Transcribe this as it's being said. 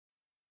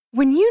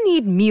When you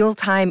need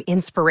mealtime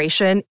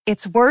inspiration,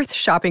 it's worth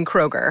shopping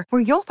Kroger,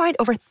 where you'll find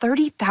over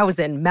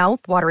 30,000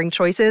 mouth-watering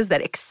choices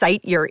that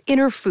excite your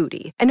inner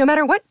foodie. And no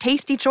matter what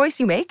tasty choice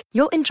you make,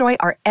 you'll enjoy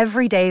our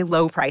everyday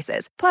low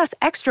prices, plus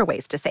extra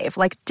ways to save,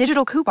 like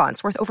digital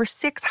coupons worth over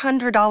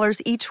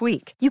 $600 each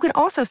week. You can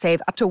also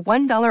save up to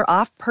 $1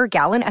 off per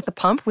gallon at the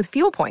pump with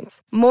fuel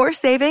points. More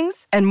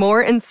savings and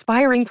more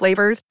inspiring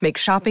flavors make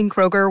shopping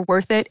Kroger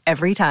worth it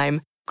every time.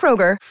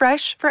 Kroger,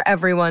 fresh for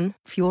everyone.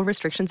 Fuel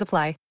restrictions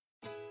apply.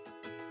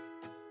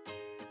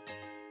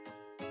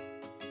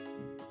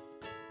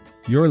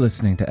 You're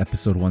listening to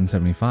episode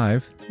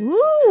 175.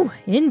 Ooh,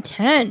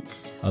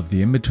 intense. Of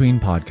the In Between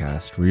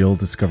podcast, where you'll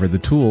discover the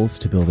tools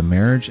to build a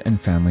marriage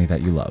and family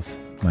that you love.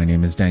 My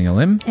name is Daniel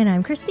M. And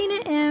I'm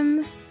Christina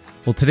M.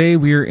 Well, today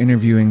we are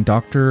interviewing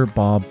Dr.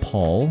 Bob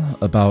Paul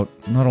about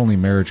not only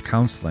marriage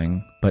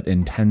counseling, but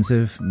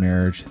intensive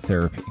marriage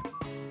therapy.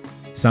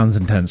 Sounds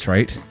intense,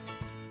 right?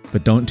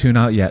 But don't tune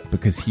out yet,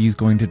 because he's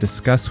going to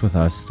discuss with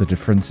us the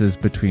differences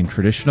between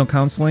traditional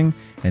counseling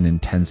and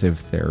intensive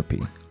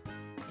therapy.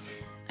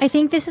 I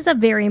think this is a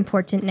very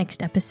important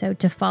next episode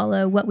to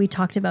follow what we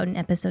talked about in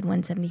episode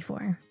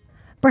 174.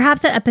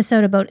 Perhaps that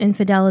episode about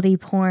infidelity,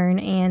 porn,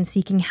 and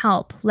seeking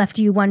help left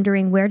you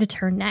wondering where to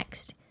turn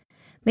next.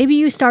 Maybe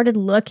you started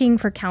looking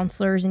for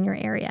counselors in your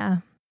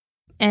area.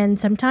 And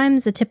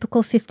sometimes a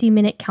typical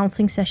 50-minute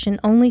counseling session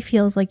only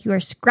feels like you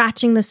are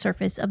scratching the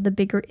surface of the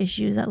bigger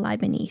issues that lie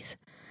beneath.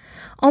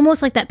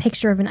 Almost like that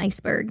picture of an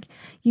iceberg.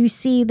 You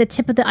see the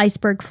tip of the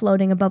iceberg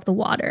floating above the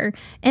water,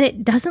 and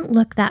it doesn't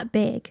look that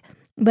big.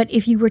 But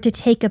if you were to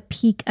take a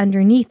peek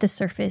underneath the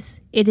surface,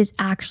 it is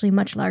actually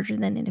much larger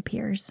than it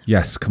appears.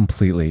 Yes,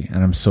 completely.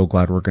 And I'm so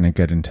glad we're going to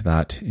get into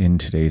that in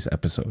today's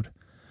episode.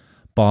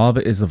 Bob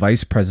is the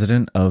vice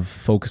president of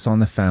Focus on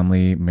the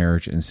Family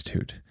Marriage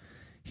Institute.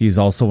 He is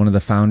also one of the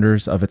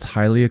founders of its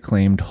highly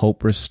acclaimed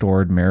Hope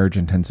Restored Marriage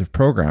Intensive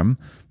program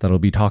that I'll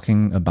be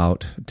talking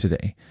about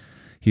today.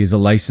 He is a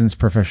licensed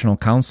professional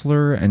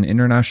counselor and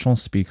international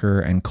speaker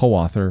and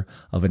co-author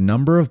of a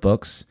number of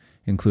books,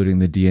 including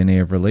The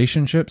DNA of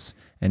Relationships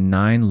and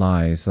 9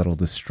 Lies That'll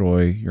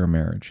Destroy Your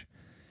Marriage.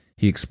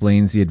 He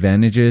explains the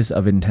advantages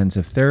of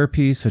intensive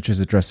therapy, such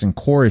as addressing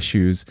core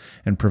issues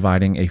and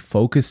providing a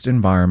focused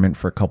environment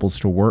for couples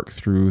to work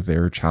through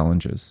their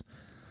challenges.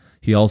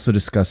 He also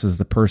discusses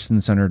the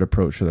person-centered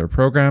approach to their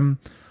program,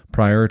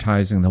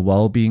 prioritizing the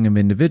well-being of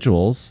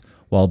individuals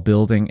while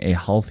building a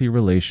healthy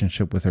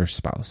relationship with their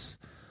spouse.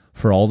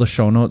 For all the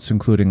show notes,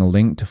 including a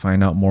link to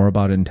find out more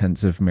about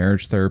intensive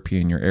marriage therapy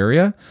in your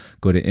area,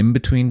 go to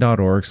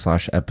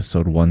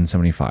inbetween.org/episode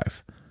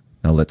 175.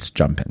 Now let's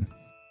jump in.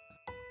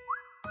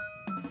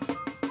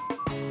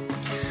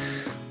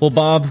 Well,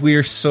 Bob, we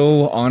are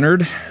so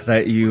honored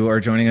that you are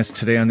joining us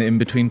today on the In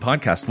Between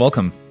podcast.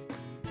 Welcome.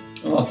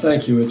 Oh,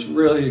 thank you. It's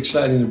really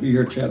exciting to be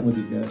here chatting with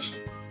you guys.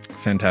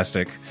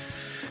 Fantastic.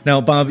 Now,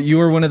 Bob, you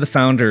are one of the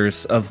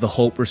founders of the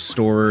Hope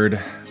Restored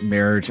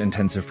Marriage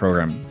Intensive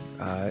program.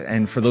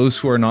 And for those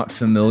who are not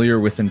familiar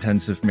with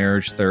intensive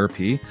marriage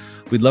therapy,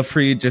 we'd love for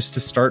you just to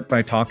start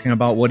by talking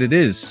about what it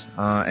is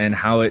and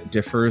how it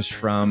differs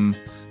from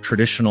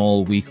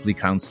traditional weekly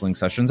counseling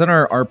sessions. And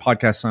our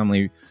podcast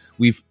family,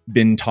 we've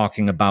been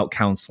talking about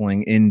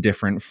counseling in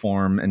different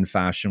form and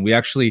fashion. We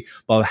actually,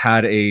 Bob,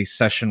 had a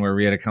session where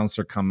we had a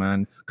counselor come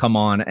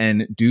on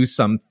and do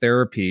some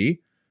therapy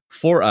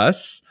for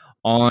us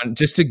on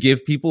just to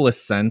give people a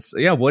sense,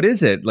 what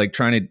is it like,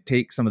 trying to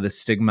take some of the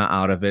stigma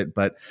out of it,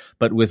 but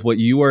with what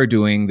you are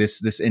doing,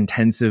 this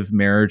intensive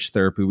marriage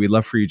therapy, we'd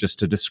love for you just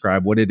to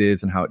describe what it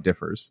is and how it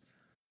differs.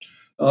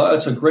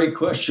 That's a great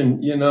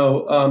question.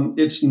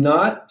 It's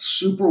not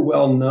super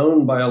well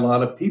known by a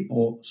lot of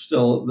people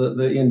still,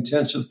 the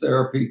intensive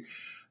therapy.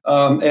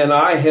 And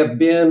I have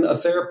been a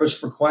therapist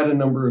for quite a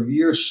number of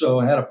years. So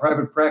I had a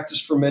private practice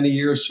for many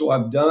years. So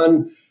I've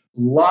done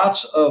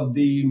lots of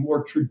the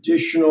more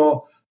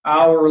traditional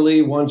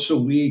hourly, once a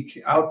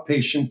week,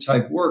 outpatient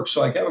type work.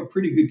 So I have a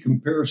pretty good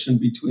comparison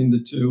between the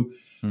two.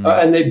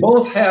 And they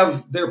both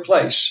have their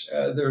place.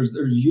 There's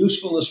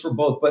usefulness for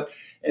both. But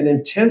an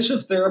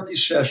intensive therapy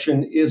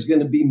session is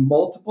going to be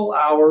multiple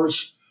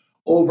hours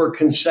over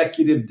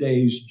consecutive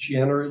days,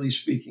 generally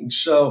speaking.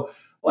 So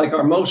like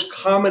our most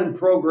common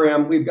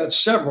program, we've got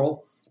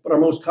several, but our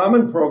most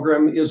common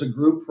program is a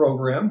group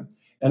program.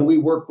 And we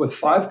work with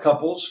 5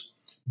 couples.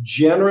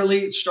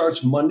 Generally, it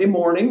starts Monday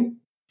morning.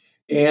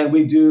 And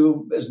we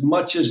do as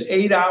much as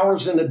 8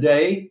 hours in a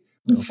day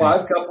with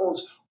 5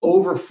 couples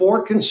over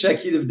 4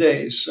 consecutive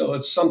days. So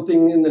it's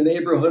something in the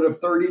neighborhood of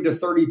 30 to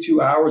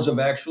 32 hours of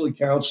actually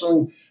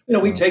counseling.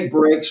 We take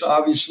breaks,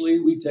 obviously.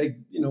 We take,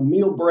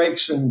 meal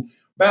breaks and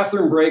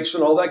bathroom breaks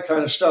and all that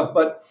kind of stuff.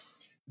 But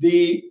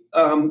the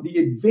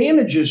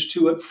advantages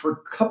to it for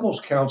couples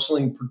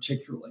counseling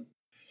particularly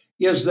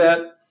is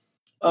that,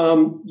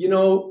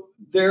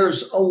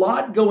 there's a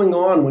lot going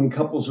on when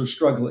couples are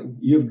struggling.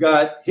 You've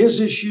got his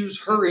issues,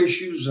 her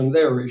issues, and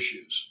their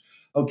issues.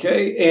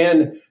 Okay.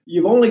 And,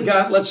 you've only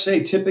got, let's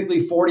say, typically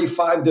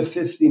 45 to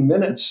 50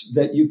 minutes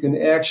that you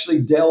can actually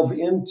delve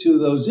into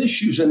those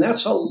issues. And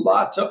that's a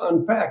lot to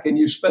unpack. And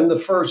you spend the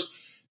first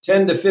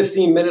 10 to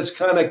 15 minutes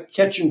kind of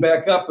catching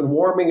back up and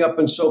warming up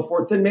and so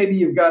forth. Then maybe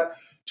you've got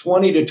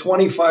 20 to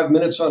 25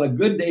 minutes on a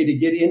good day to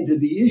get into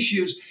the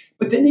issues.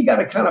 But then you got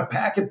to kind of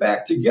pack it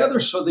back together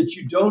so that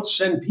you don't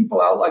send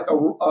people out like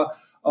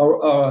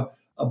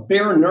a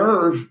bare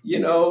nerve,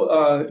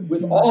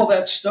 with all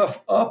that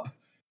stuff up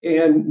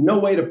and no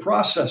way to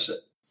process it.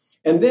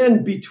 And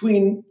then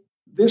between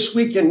this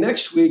week and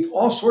next week,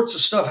 all sorts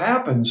of stuff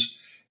happens.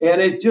 And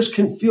it just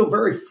can feel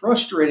very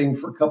frustrating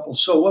for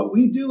couples. So what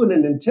we do in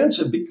an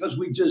intensive, because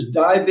we just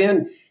dive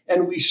in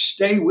and we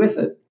stay with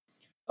it,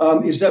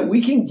 is that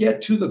we can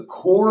get to the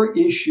core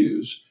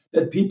issues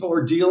that people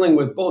are dealing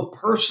with, both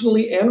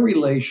personally and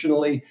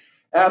relationally,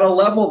 at a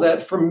level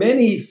that for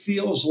many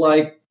feels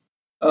like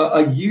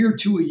a year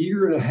to a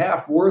year and a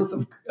half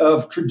worth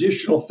of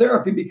traditional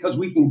therapy, because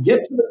we can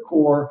get to the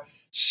core,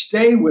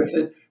 stay with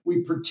it.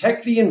 We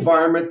protect the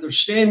environment. They're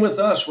staying with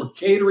us. We're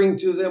catering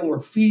to them. We're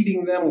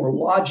feeding them. We're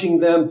lodging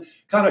them,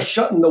 kind of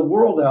shutting the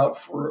world out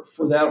for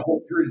that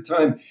whole period of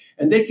time.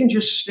 And they can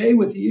just stay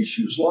with the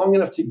issues long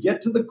enough to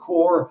get to the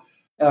core,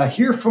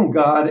 hear from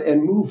God,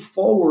 and move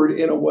forward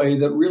in a way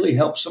that really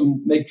helps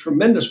them make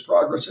tremendous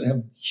progress and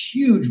have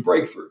huge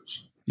breakthroughs.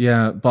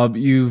 Yeah, Bob,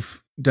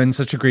 you've done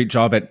such a great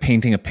job at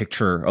painting a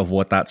picture of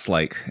what that's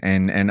like.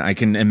 And I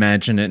can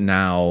imagine it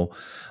now.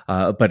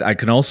 But I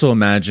can also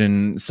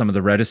imagine some of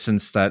the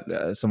reticence that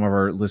some of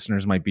our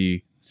listeners might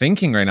be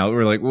thinking right now.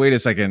 We're like, wait a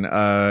second,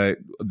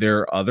 there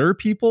are other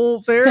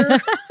people there?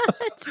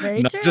 That's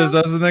very Not true. just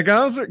us in the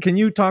counselor. Can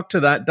you talk to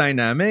that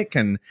dynamic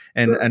and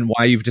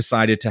why you've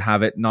decided to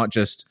have it not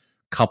just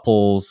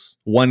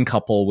one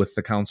couple with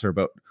the counselor,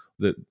 but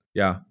the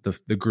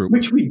group?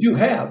 Which we do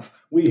have.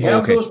 We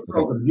have those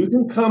programs. You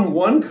can come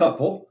one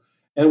couple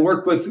and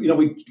work with,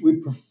 we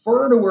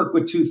prefer to work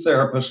with two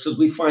therapists because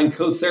we find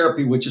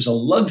co-therapy, which is a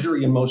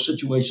luxury in most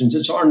situations.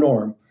 It's our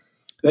norm,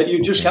 that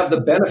you just have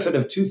the benefit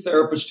of two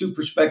therapists, two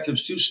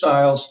perspectives, two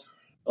styles.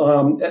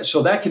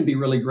 So that can be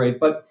really great.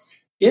 But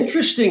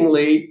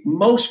interestingly,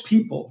 most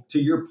people, to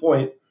your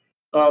point,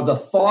 the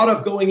thought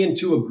of going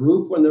into a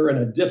group when they're in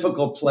a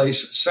difficult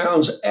place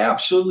sounds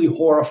absolutely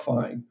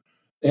horrifying.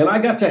 And I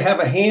got to have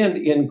a hand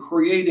in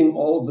creating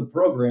all of the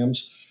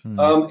programs.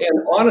 And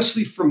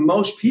honestly, for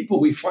most people,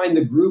 we find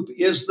the group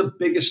is the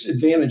biggest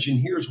advantage. And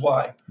here's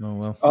why.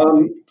 Oh,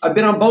 well. I've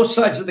been on both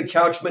sides of the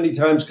couch many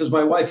times because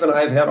my wife and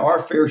I have had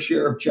our fair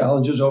share of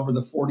challenges over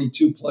the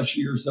 42 plus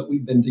years that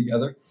we've been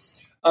together.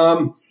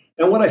 And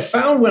what I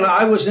found when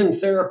I was in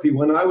therapy,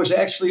 when I was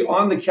actually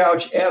on the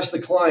couch as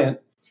the client,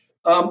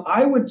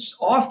 I would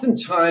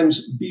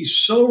oftentimes be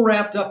so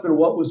wrapped up in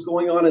what was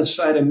going on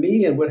inside of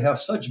me and would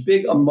have such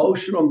big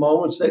emotional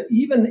moments that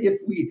even if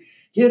we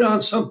hit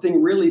on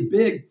something really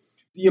big,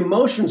 the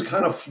emotions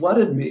kind of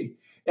flooded me.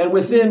 And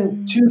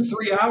within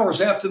 2-3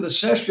 hours after the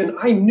session,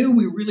 I knew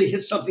we really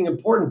hit something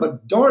important,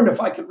 but darned if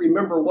I could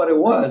remember what it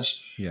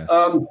was. Yes.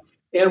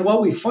 And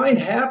what we find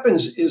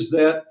happens is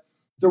that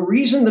the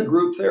reason the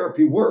group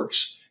therapy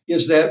works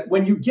is that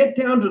when you get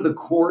down to the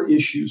core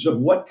issues of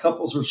what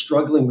couples are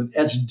struggling with,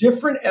 as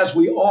different as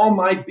we all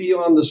might be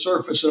on the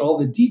surface and all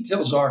the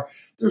details are,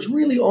 there's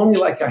really only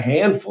like a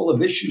handful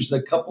of issues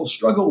that couples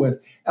struggle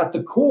with at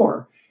the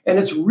core. And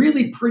it's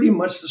really pretty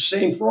much the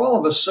same for all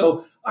of us.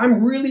 So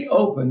I'm really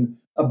open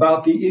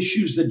about the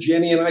issues that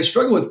Jenny and I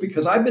struggle with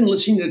because I've been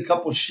listening to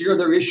couples share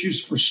their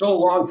issues for so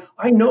long.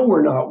 I know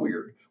we're not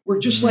weird. We're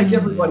just like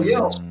everybody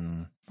else.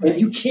 And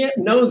you can't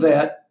know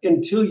that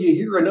until you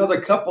hear another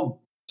couple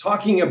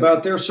talking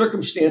about their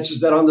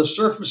circumstances that on the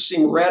surface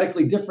seem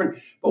radically different.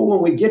 But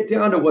when we get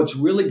down to what's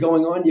really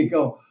going on, you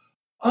go,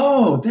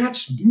 oh,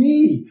 that's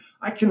me.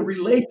 I can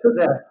relate to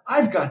that.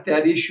 I've got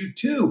that issue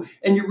too.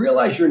 And you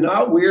realize you're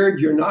not weird.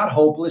 You're not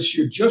hopeless.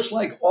 You're just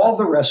like all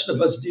the rest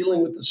of us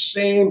dealing with the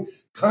same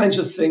kinds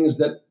of things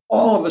that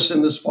all of us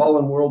in this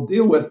fallen world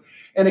deal with.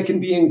 And it can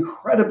be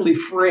incredibly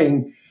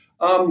freeing.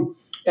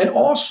 And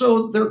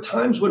also there are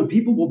times when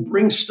people will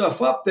bring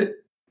stuff up that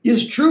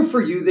is true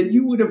for you that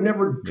you would have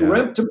never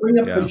dreamt to bring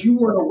up because you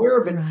weren't aware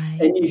of it. Right.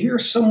 And you hear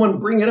someone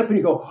bring it up and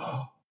you go,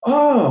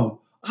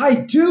 oh, I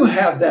do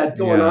have that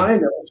going on. I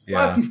know it's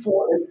not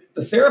before. And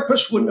the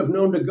therapist wouldn't have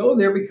known to go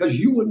there because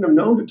you wouldn't have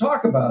known to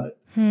talk about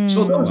it.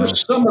 So those are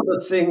some of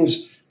the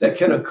things that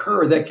can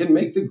occur that can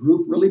make the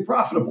group really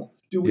profitable.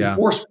 Do we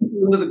force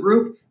people into the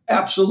group?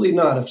 Absolutely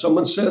not. If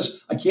someone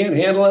says, I can't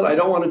handle it, I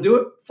don't want to do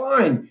it,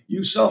 fine,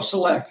 you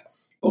self-select.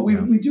 But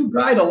we do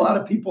guide a lot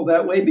of people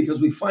that way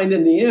because we find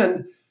in the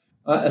end,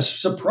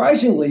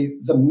 surprisingly,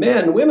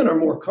 women are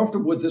more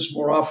comfortable with this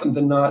more often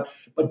than not,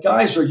 but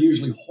guys are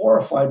usually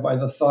horrified by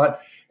the thought.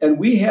 And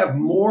we have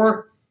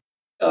more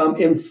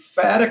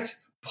emphatic,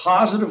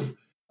 positive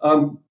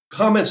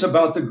comments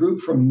about the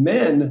group from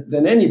men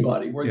than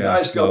anybody, where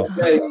guys go,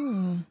 okay,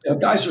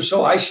 guys are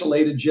so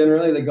isolated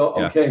generally. They go,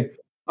 okay,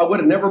 I would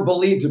have never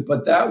believed it,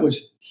 but that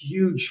was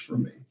huge for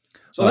me.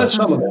 So that's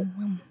some of it.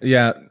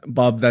 Yeah,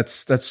 Bob,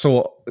 that's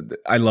so,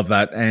 I love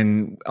that.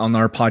 And on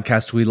our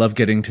podcast, we love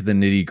getting to the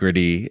nitty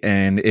gritty.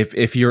 And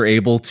if you're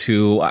able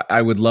to,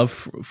 I would love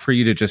for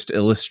you to just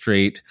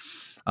illustrate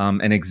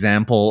an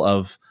example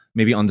of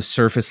maybe on the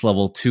surface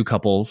level, two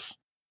couples,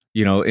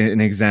 an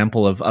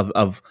example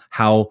of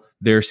how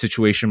their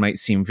situation might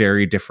seem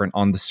very different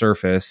on the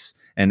surface,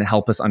 and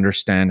help us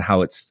understand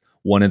how it's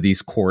one of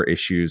these core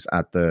issues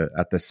at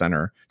the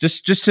center.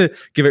 Just to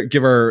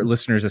give our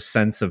listeners a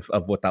sense of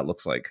what that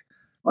looks like.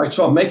 All right,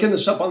 so I'm making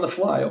this up on the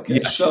fly. Okay,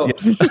 yes, so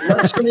yes.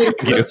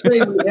 let's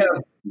say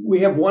we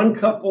have one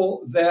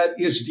couple that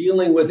is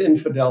dealing with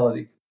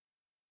infidelity.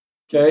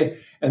 Okay,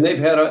 and they've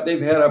had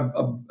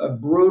a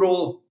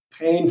brutal,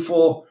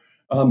 painful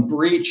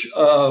breach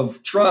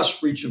of trust,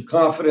 breach of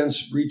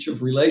confidence, breach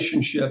of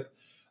relationship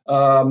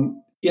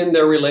in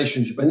their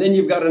relationship. And then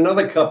you've got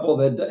another couple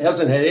that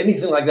hasn't had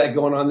anything like that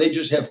going on. They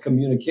just have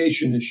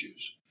communication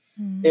issues.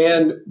 Mm-hmm.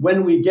 And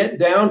when we get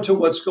down to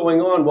what's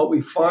going on, what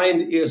we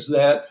find is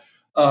that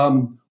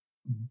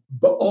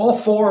but all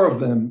four of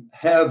them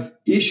have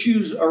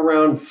issues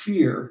around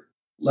fear,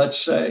 let's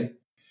say,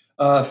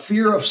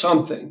 fear of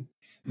something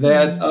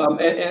that,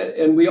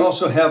 and we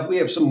also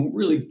have some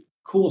really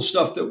cool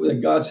stuff that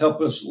God's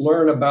helped us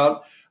learn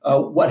about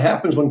what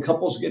happens when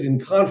couples get in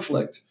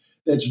conflict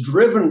that's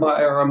driven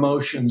by our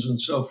emotions and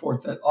so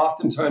forth, that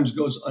oftentimes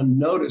goes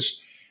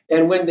unnoticed.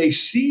 And when they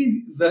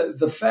see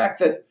the fact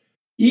that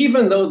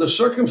even though the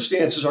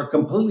circumstances are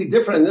completely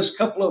different, and this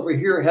couple over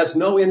here has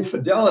no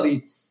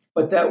infidelity,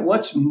 but that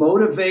what's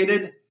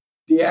motivated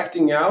the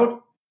acting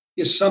out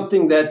is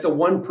something that the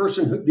one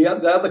person, the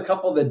other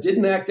couple that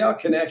didn't act out,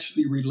 can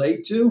actually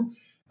relate to.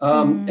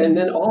 And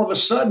then all of a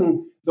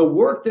sudden, the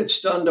work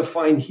that's done to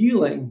find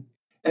healing,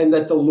 and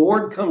that the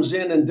Lord comes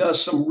in and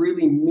does some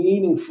really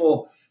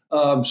meaningful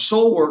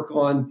soul work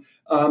on,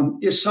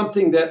 is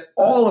something that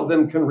all of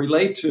them can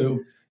relate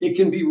to. It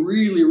can be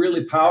really,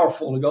 really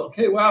powerful to go,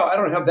 okay, wow, I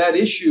don't have that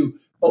issue,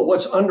 but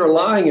what's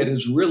underlying it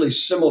is really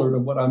similar to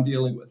what I'm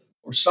dealing with,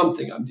 or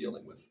something I'm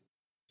dealing with.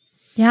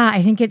 Yeah,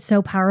 I think it's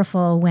so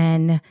powerful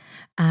when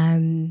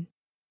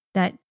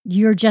that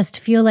you just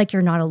feel like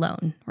you're not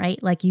alone,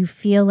 right? Like you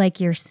feel like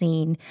you're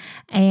seen.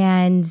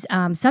 And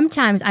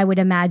sometimes I would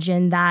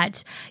imagine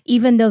that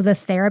even though the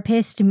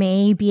therapist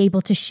may be able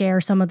to share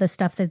some of the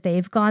stuff that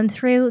they've gone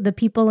through, the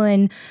people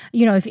in,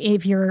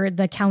 if you're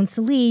the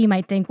counselee, you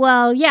might think,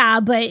 well, yeah,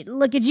 but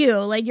look at you,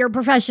 like you're a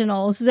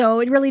professional,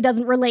 so it really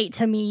doesn't relate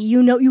to me.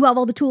 You have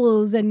all the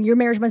tools and your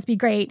marriage must be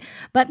great.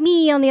 But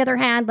me, on the other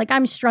hand, like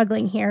I'm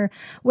struggling here.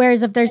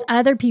 Whereas if there's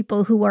other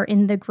people who are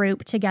in the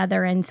group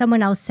together and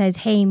someone else says,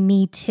 hey,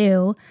 me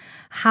too,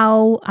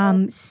 how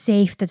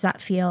safe does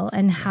that feel?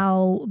 And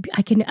how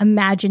I can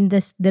imagine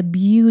the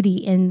beauty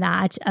in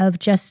that of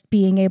just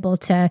being able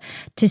to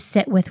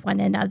sit with one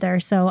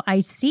another. So I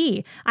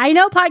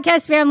know,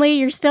 podcast family,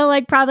 you're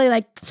still probably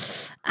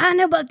I don't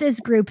know about this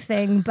group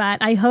thing, but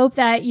I hope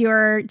that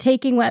you're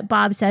taking what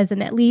Bob says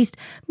and at least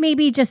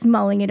maybe just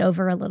mulling it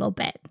over a little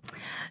bit.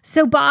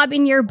 So Bob,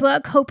 in your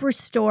book, Hope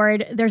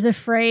Restored, there's a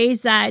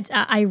phrase that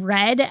I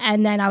read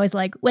and then I was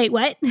like, wait,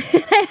 what?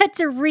 I had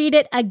to read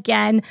it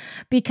again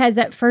because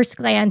at first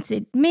glance,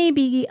 it may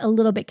be a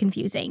little bit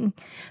confusing.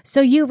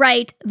 So you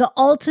write, the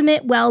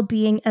ultimate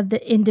well-being of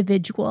the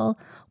individual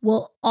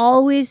will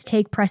always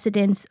take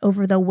precedence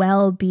over the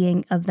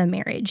well-being of the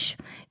marriage.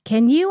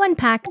 Can you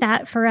unpack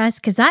that for us?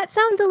 Because that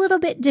sounds a little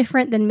bit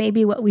different than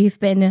maybe what we've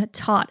been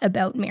taught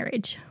about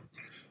marriage.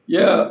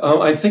 Yeah,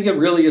 I think it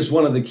really is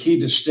one of the key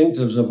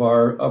distinctives of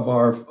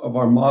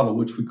our model,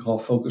 which we call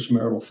focused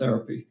marital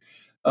therapy.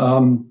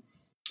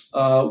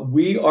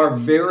 We are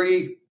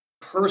very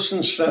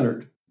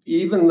person-centered,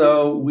 even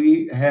though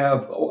we're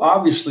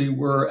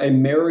a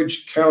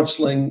marriage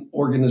counseling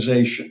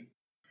organization.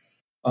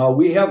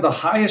 We have the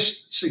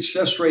highest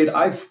success rate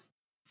I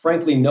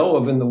frankly know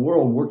of in the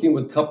world, working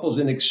with couples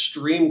in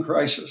extreme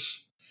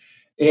crisis.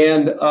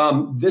 And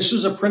this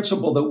is a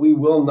principle that we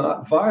will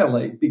not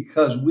violate,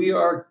 because we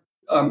are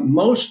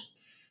most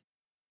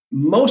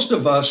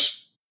of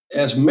us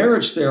as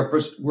marriage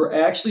therapists, we're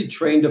actually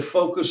trained to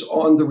focus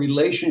on the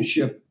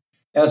relationship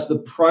as the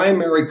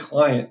primary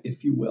client,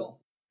 if you will.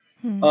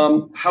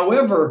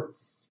 However,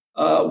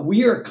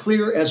 we are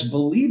clear as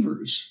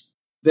believers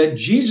that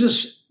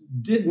Jesus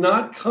did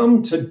not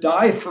come to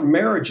die for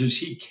marriages.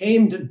 He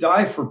came to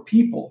die for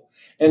people.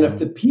 And if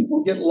the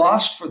people get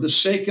lost for the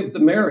sake of the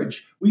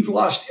marriage, we've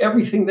lost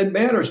everything that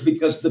matters,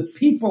 because the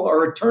people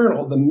are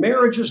eternal. The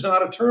marriage is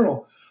not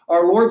eternal.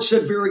 Our Lord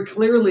said very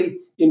clearly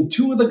in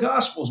 2 of the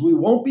Gospels, we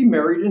won't be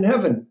married in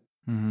heaven,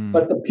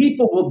 but the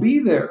people will be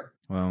there.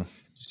 Wow.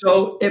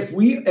 So if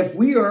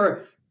we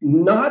are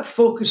not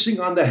focusing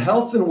on the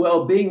health and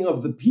well-being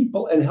of the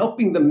people and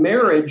helping the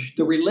marriage,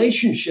 the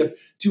relationship,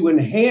 to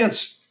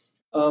enhance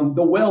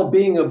the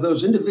well-being of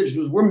those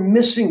individuals, we're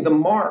missing the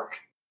mark.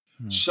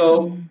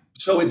 So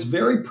it's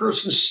very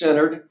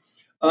person-centered.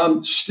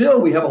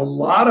 Still, we have a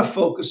lot of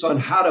focus on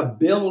how to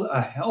build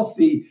a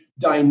healthy,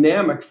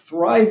 dynamic,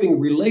 thriving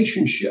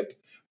relationship,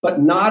 but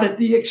not at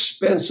the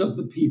expense of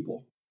the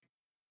people.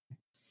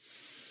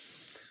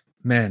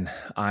 Man,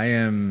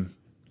 I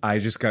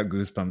just got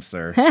goosebumps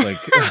there. Like,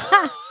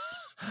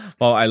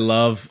 well, I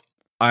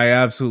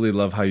absolutely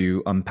love how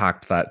you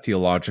unpacked that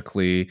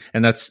theologically.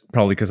 And that's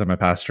probably because I'm a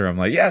pastor. I'm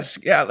like, yes,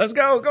 yeah, let's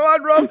go. Go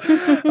on, Rob.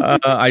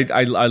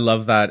 I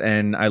love that.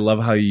 And I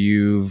love how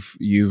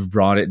you've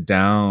brought it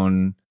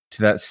down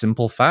to that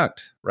simple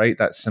fact, right?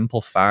 That simple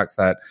fact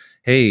that,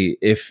 hey,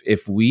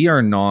 if we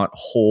are not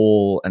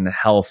whole and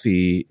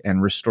healthy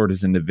and restored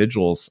as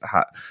individuals,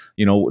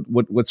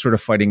 what sort of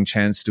fighting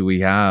chance do we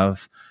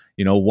have?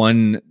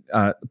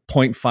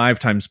 0.5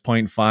 times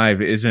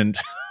 0.5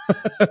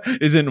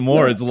 isn't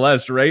more, it's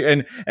less, right?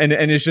 And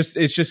it's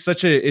just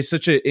such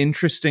an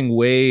interesting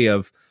way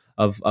of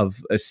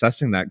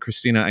assessing that.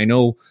 Christina, I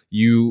know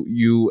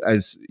you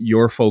as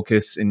your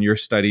focus in your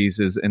studies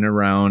is in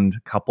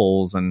around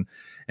couples, and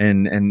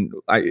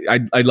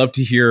I'd love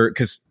to hear,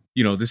 because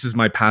this is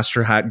my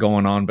pastor hat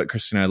going on, but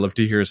Christina, I'd love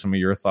to hear some of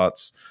your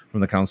thoughts from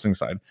the counseling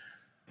side.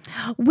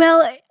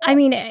 Well, I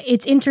mean,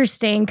 it's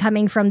interesting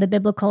coming from the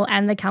biblical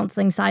and the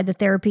counseling side, the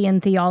therapy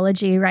and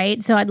theology,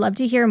 right? So I'd love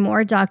to hear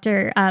more,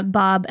 Dr.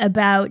 Bob,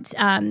 about,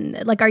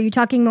 are you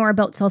talking more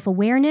about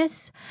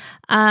self-awareness?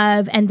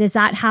 And does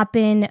that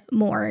happen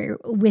more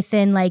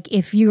within,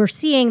 if you're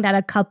seeing that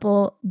a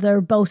couple, they're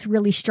both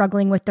really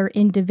struggling with their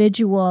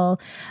individual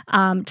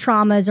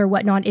traumas or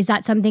whatnot, is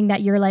that something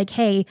that you're like,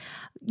 hey,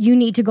 you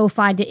need to go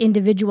find an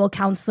individual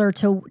counselor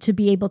to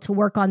be able to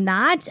work on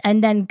that,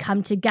 and then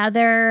come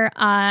together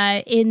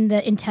in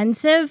the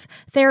intensive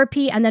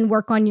therapy and then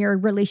work on your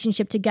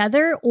relationship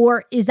together?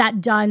 Or is that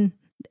done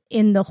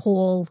in the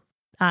whole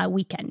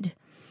weekend?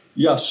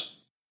 Yes,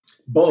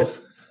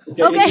 both.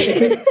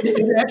 Okay.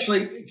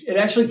 It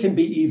actually can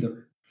be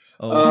either.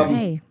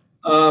 Okay.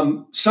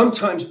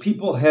 Sometimes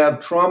people have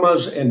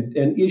traumas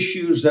and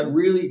issues that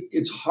really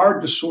it's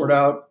hard to sort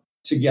out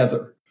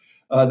together.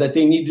 That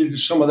they need to do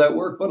some of that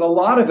work. But a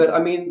lot of it,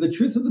 I mean, the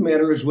truth of the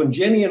matter is when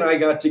Jenny and I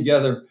got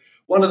together,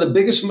 one of the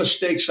biggest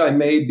mistakes I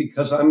made,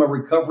 because I'm a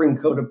recovering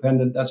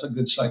codependent, that's a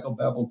good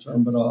psychobabble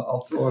term, but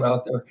I'll throw it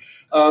out there.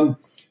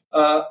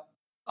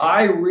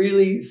 I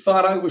really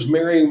thought I was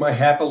marrying my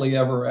happily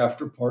ever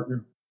after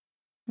partner,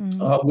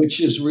 which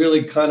is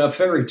really kind of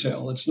fairy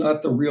tale. It's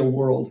not the real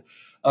world.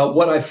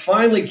 What I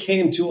finally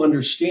came to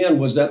understand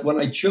was that when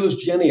I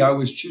chose Jenny, I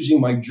was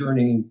choosing my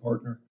journeying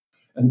partner.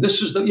 And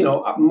this is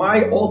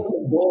my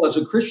ultimate goal as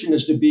a Christian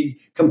is to be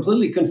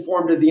completely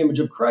conformed to the image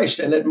of Christ.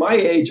 And at my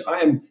age, I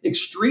am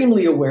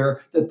extremely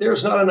aware that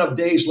there's not enough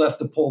days left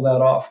to pull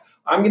that off.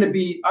 I'm going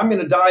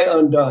to die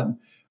undone.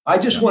 I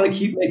just want to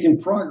keep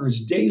making progress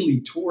daily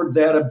toward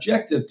that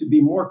objective, to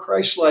be more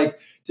Christ-like,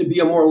 to be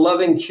a more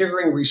loving,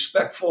 caring,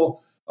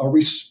 respectful,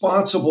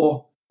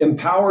 responsible,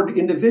 empowered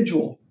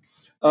individual.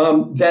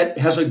 That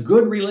has a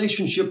good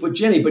relationship with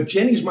Jenny. But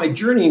Jenny's my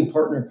journeying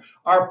partner.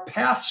 Our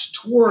paths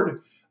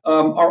toward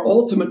our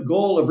ultimate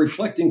goal of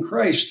reflecting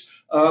Christ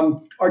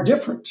are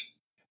different.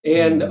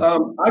 And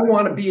I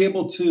want to be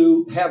able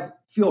to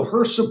feel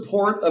her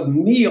support of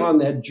me on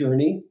that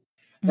journey,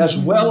 as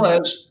well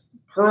as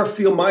her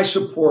feel my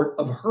support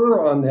of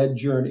her on that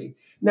journey.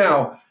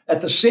 Now, at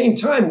the same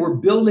time, we're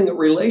building a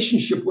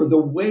relationship where the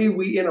way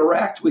we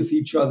interact with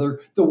each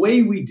other, the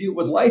way we deal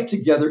with life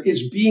together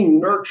is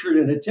being nurtured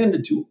and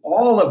attended to.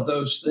 All of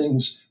those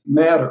things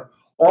matter.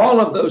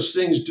 All of those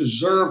things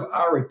deserve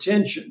our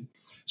attention.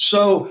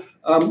 So,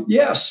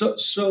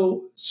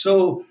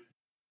 so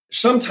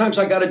sometimes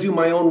I got to do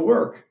my own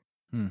work,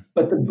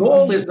 but the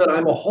goal is that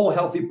I'm a whole,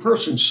 healthy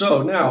person.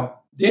 So now,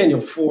 Daniel,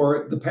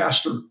 for the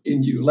pastor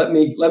in you, let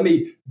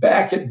me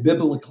back it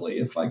biblically,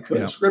 if I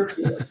could,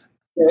 scripturally.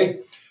 Okay.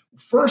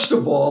 First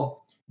of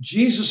all,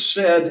 Jesus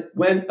said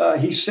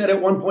he said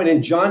at one point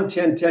in John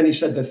 10:10, he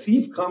said, the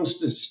thief comes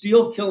to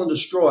steal, kill, and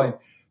destroy.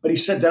 But he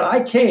said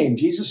that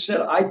Jesus said,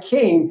 I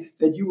came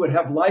that you would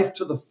have life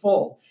to the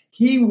full.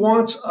 He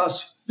wants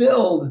us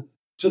filled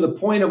to the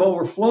point of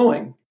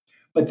overflowing.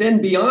 But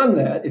then beyond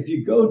that, if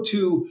you go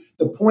to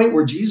the point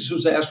where Jesus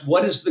was asked,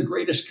 what is the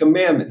greatest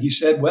commandment? He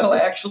said, well,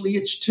 actually,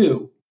 it's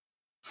two.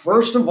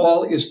 First of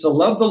all is to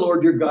love the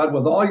Lord your God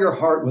with all your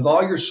heart, with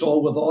all your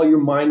soul, with all your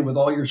mind, with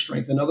all your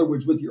strength. In other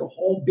words, with your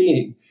whole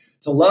being,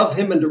 to love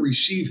him and to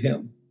receive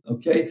him.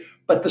 Okay.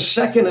 But the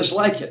second is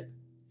like it,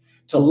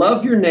 to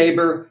love your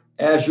neighbor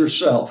as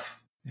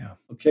yourself. Yeah.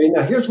 Okay.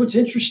 Now, here's what's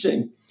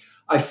interesting.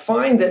 I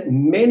find that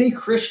many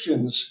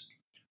Christians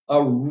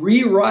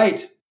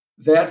rewrite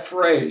that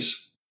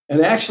phrase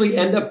and actually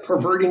end up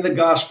perverting the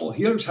gospel.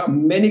 Here's how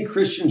many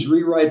Christians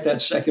rewrite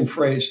that second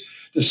phrase.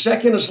 The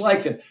second is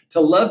like it, to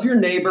love your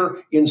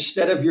neighbor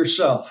instead of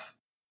yourself.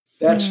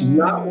 That's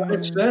not what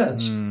it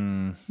says.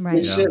 Right.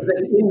 It says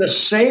that in the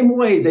same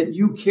way that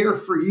you care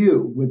for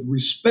you with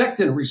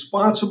respect and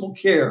responsible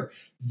care,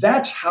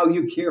 that's how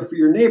you care for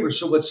your neighbor.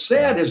 So what's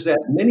sad is that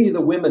many of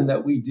the women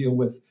that we deal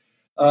with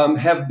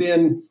have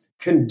been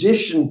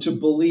conditioned to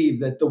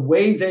believe that the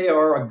way they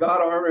are a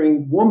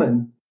God-honoring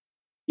woman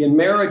in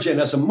marriage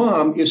and as a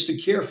mom is to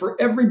care for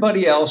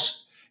everybody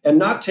else and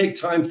not take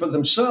time for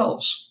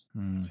themselves.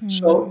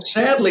 So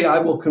sadly, I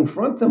will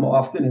confront them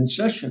often in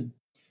session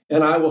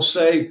and I will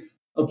say,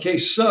 okay,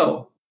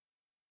 so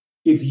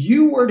if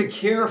you were to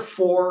care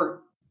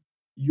for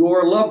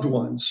your loved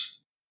ones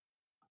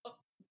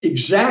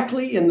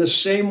exactly in the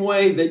same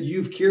way that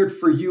you've cared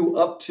for you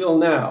up till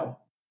now,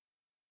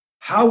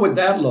 how would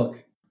that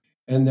look?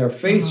 And their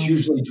face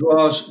usually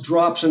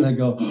drops and they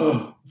go,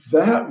 oh,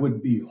 that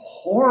would be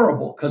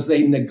horrible, because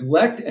they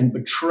neglect and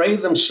betray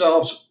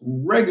themselves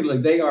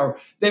regularly. They are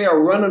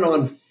running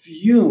on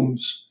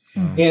fumes.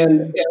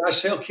 And I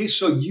say, okay,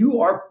 so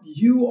you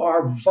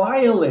are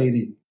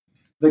violating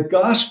the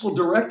gospel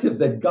directive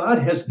that God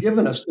has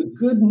given us. The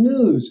good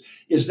news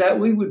is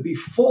that we would be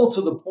full to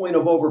the point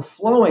of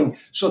overflowing,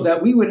 so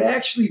that we would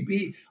actually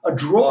be a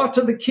draw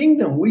to the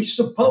kingdom. We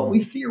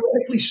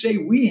theoretically say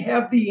we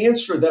have the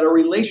answer, that a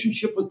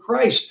relationship with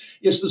Christ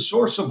is the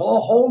source of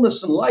all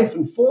wholeness and life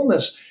and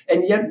fullness,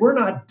 and yet we're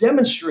not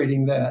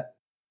demonstrating that.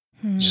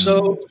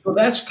 So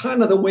that's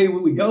kind of the way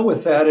we go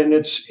with that, and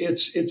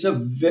it's a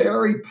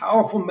very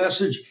powerful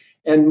message,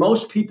 and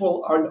most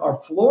people are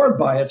floored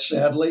by it,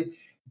 sadly,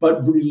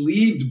 but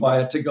relieved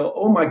by it, to go,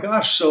 oh my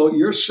gosh, so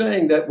you're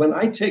saying that when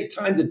I take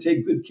time to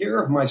take good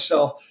care of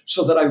myself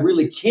so that I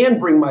really can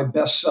bring my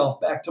best self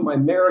back to my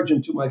marriage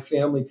and to my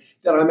family,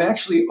 that I'm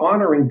actually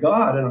honoring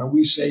God? And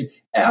we say,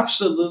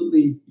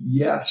 absolutely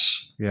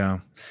yes. Yeah.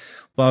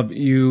 Bob,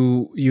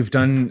 you've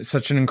done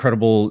such an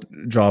incredible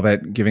job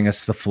at giving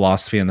us the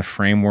philosophy and the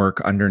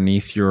framework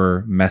underneath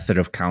your method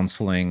of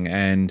counseling.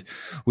 And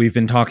you've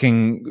been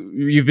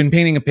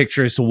painting a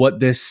picture as to what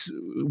this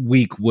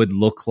week would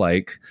look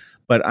like.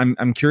 But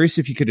I'm curious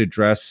if you could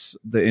address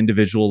the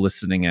individual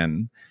listening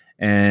in,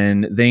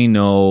 and they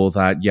know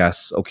that,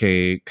 yes,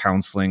 okay,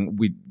 counseling,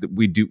 we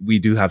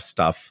do have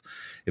stuff.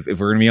 If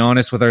we're going to be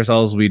honest with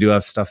ourselves, we do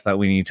have stuff that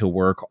we need to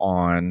work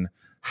on.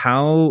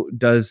 How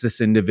does this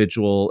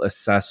individual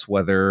assess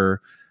whether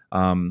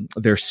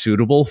they're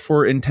suitable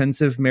for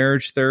intensive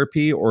marriage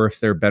therapy, or if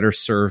they're better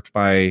served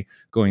by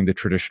going the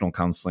traditional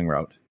counseling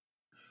route?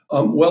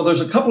 Well,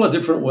 there's a couple of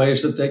different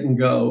ways that they can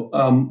go.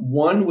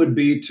 One would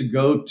be to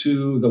go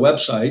to the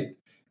website,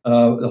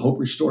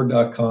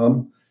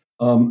 thehoperestored.com.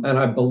 And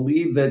I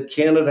believe that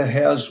Canada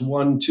has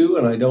one too,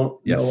 and I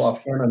don't know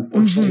offhand,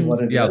 unfortunately,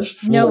 what it is.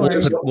 No,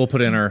 we'll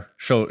put in our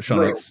show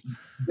notes.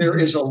 There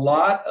is a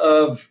lot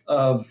of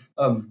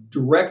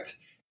direct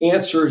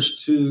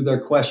answers to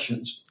their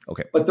questions.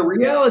 Okay. But the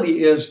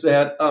reality is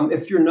that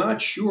if you're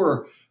not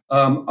sure,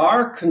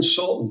 our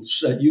consultants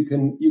that you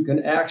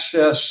can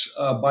access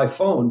by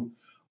phone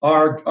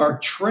are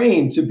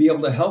trained to be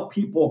able to help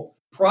people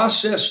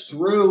process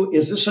through,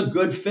 is this a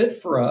good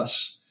fit for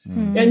us?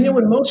 And,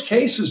 in most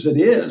cases it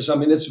is. I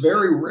mean, it's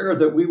very rare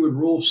that we would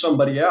rule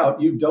somebody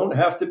out. You don't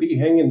have to be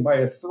hanging by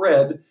a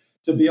thread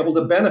to be able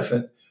to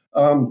benefit.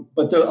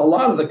 But a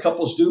lot of the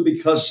couples do,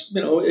 because,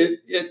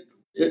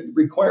 it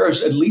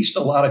requires at least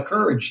a lot of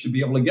courage to be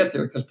able to get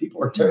there, because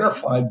people are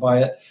terrified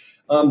by it.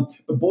 But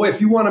boy,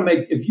 if you want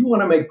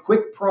to make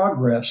quick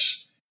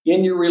progress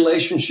in your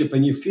relationship,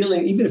 and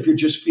even if you're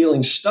just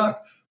feeling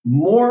stuck,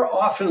 more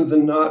often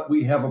than not,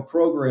 we have a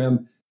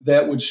program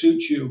that would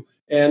suit you,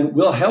 and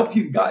we'll help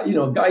you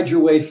guide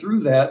your way through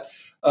that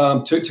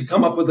to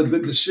come up with a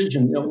good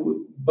decision.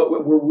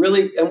 But we're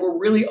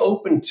really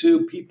open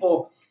to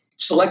people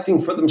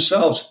selecting for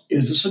themselves,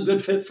 is this a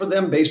good fit for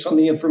them based on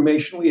the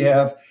information we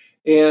have,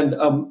 and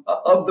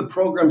of the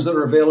programs that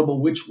are available,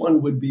 which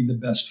one would be the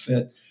best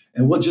fit?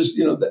 And we'll just,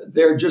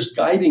 they're just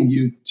guiding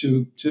you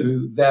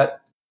to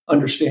that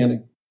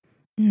understanding.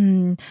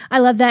 I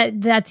love that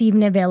that's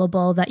even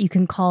available, that you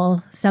can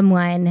call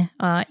someone,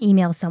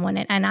 email someone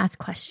and ask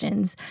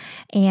questions.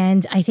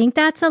 And I think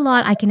that's a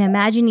lot. I can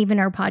imagine even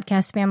our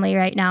podcast family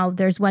right now,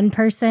 there's one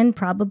person,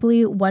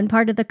 probably one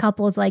part of the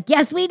couple is like,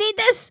 yes, we need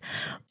this.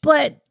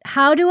 But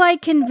how do I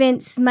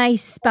convince my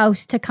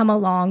spouse to come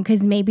along?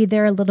 Because maybe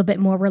they're a little bit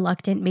more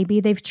reluctant. Maybe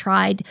they've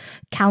tried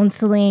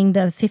counseling,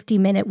 the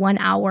 50-minute, 1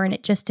 hour, and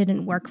it just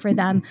didn't work for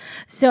them.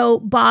 So,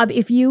 Bob,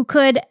 if you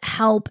could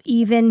help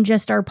even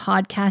just our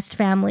podcast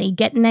family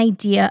get an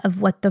idea of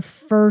what the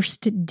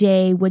first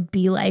day would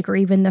be like, or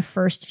even the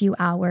first few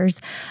hours,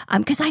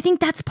 because I think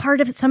that's part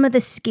of some of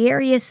the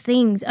scariest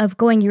things of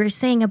going, you were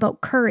saying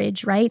about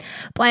courage, right?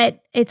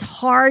 But it's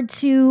hard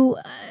to,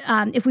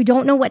 if we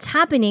don't know what's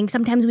happening,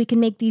 sometimes we can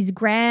make these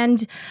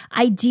grand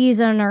ideas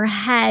in our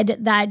head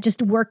that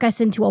just work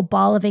us into a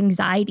ball of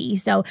anxiety.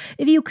 So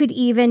if you could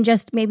even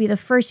just maybe the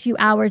first few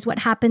hours, what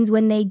happens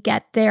when they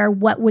get there?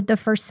 What would the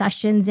first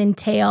sessions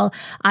entail?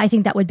 I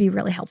think that would be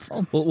really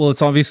helpful. Well,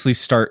 it obviously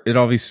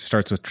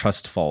starts with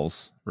trust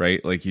falls,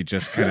 right? Like you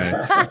just kind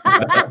of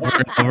over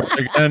and over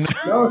again.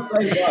 No,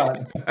 thank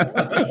God.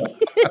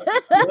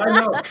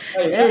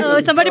 I know.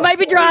 Somebody might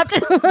be dropped.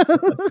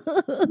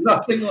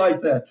 Nothing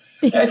like that.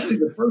 Actually,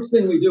 the first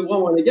thing we do,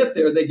 when they get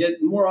there, they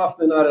get more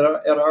often than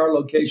not at our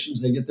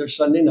locations. They get there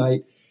Sunday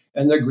night,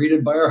 and they're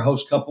greeted by our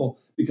host couple,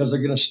 because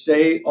they're going to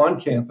stay on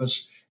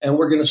campus, and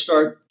we're going to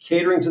start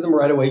catering to them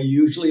right away.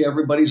 Usually,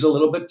 everybody's a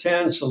little bit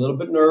tense, a little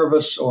bit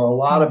nervous, or a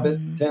lot of bit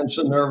tense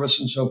and nervous,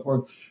 and so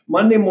forth.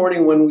 Monday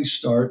morning when we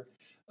start,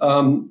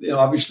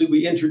 obviously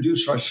we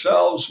introduce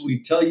ourselves.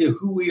 We tell you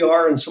who we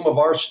are and some of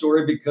our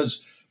story,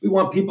 because We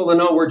want people to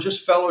know we're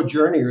just fellow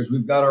journeyers.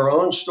 We've got our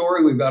own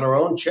story. We've got our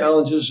own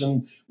challenges.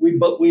 And we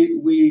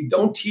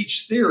don't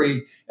teach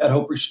theory at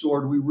Hope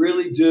Restored. We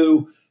really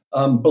do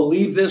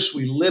believe this.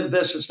 We live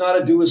this. It's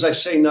not a do as I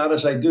say, not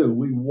as I do.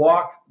 We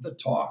walk the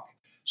talk.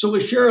 So we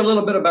share a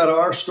little bit about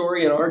our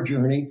story and our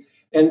journey.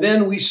 And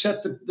then we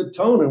set the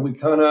tone, and we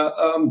kind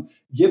of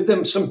give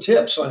them some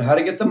tips on how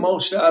to get the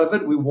most out of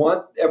it. We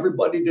want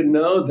everybody to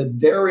know that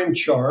they're in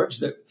charge,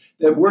 that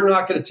we're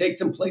not going to take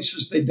them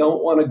places they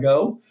don't want to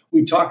go.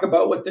 We talk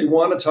about what they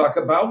want to talk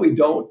about. We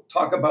don't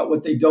talk about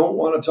what they don't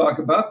want to talk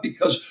about,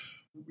 because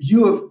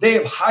they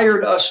have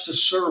hired us to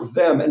serve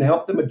them and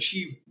help them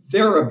achieve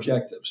their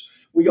objectives.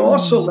 We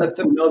also let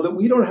them know that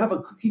we don't have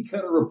a cookie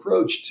cutter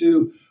approach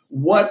to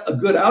what a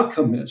good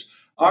outcome is.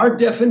 Our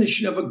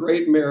definition of a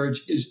great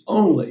marriage is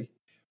only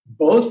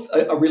both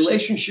a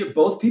relationship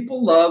both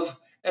people love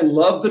and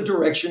love the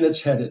direction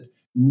it's headed.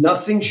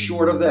 Nothing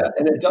short of that.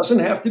 And it doesn't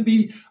have to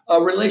be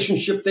a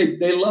relationship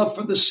they love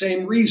for the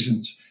same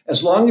reasons,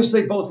 as long as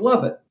they both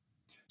love it.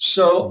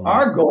 So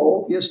our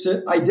goal is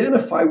to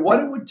identify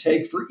what it would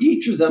take for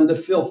each of them to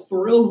feel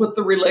thrilled with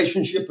the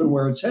relationship and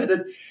where it's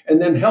headed,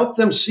 and then help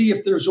them see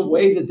if there's a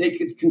way that they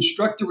could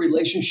construct a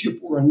relationship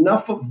where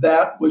enough of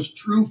that was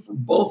true for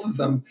both of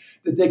them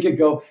that they could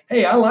go,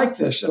 hey, I like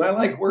this and I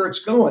like where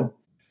it's going.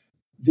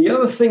 The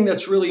other thing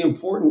that's really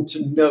important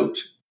to note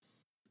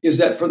is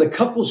that for the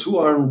couples who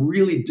are in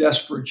really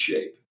desperate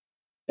shape,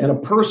 and a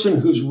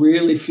person who's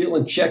really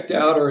feeling checked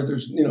out, or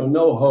there's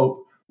no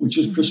hope, which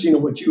is, Christina,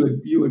 what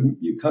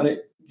you kind of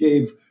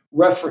gave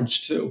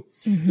reference to.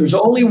 Mm-hmm. There's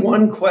only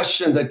one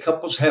question that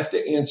couples have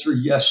to answer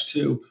yes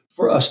to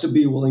for us to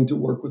be willing to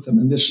work with them.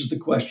 And this is the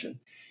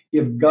question.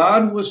 If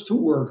God was to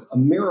work a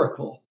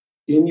miracle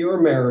in your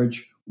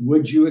marriage,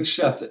 would you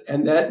accept it?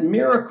 And that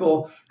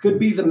miracle could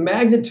be the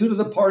magnitude of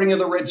the parting of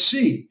the Red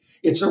Sea.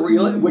 It's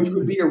which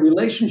would be a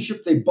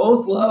relationship they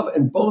both love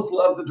and both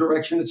love the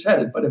direction it's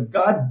headed. But if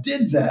God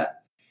did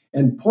that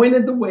and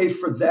pointed the way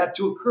for that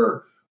to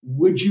occur,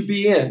 would you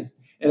be in?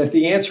 And if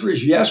the answer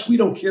is yes, we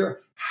don't care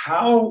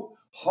how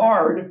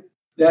hard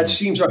that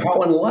seems or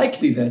how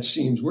unlikely that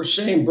seems. We're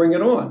saying bring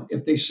it on.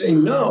 If they say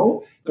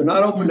no, they're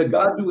not open to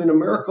God doing a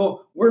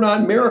miracle, we're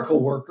not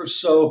miracle workers.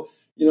 So,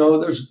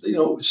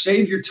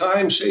 save your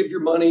time, save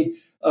your money,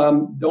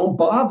 don't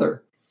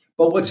bother.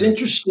 But what's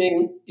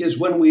interesting is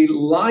when we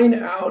line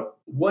out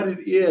what it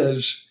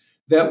is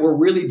that we're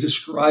really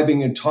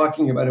describing and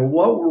talking about and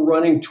what we're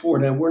running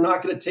toward, and we're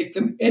not going to take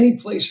them any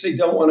place they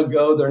don't want to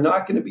go. They're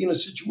not going to be in a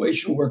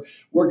situation where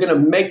we're going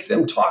to make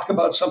them talk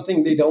about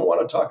something they don't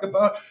want to talk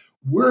about.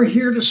 We're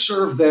here to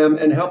serve them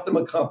and help them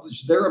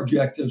accomplish their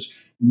objectives.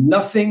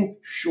 Nothing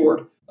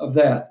short of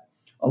that.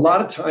 A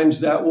lot of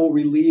times that will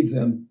relieve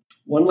them.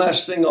 One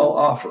last thing I'll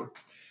offer.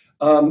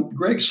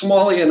 Greg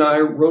Smalley and I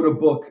wrote a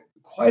book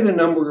quite a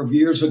number of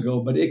years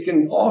ago, but it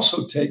can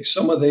also take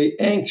some of the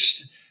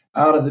angst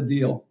out of the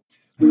deal.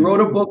 We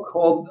wrote a book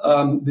called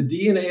The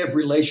DNA of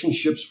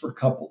Relationships for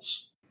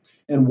Couples.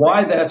 And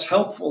why that's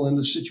helpful in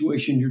the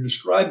situation you're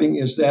describing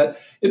is that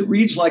it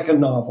reads like a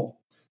novel.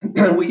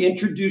 We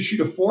introduce you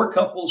to 4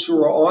 couples who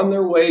are on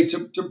their way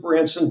to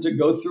Branson to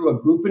go through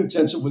a group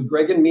intensive with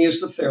Greg and me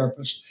as the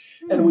therapist.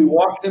 And we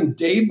walk them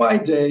day by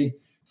day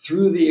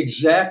through the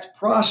exact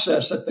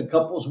process that the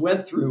couples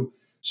went through.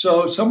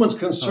 So if someone's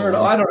concerned,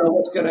 I don't know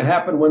what's going to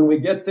happen when we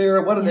get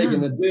there. What are they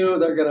going to do?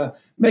 They're going to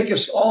make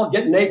us all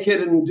get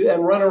naked and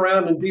run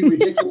around and be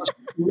ridiculous.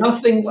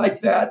 Nothing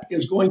like that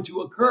is going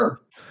to occur.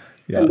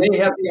 Yeah. And they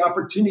have the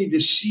opportunity to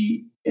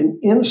see an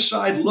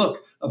inside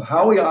look of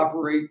how we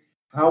operate,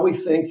 how we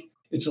think.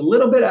 It's a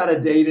little bit out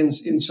of date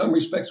in some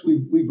respects.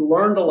 We've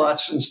learned a lot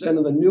since then,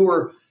 and the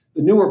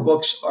newer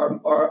books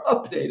are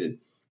updated.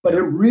 But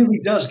it really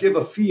does give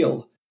a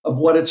feel of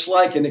what it's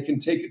like, and it can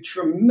take a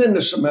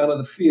tremendous amount of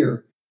the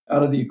fear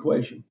out of the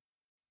equation.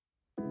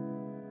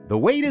 The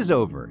wait is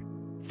over.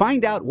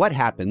 Find out what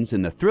happens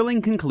in the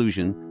thrilling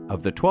conclusion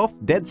of the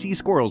 12th Dead Sea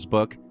Squirrels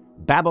book,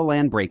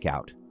 Babylland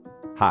Breakout.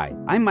 Hi,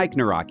 I'm Mike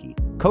Naraki,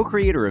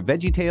 co-creator of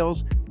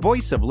VeggieTales,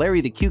 voice of Larry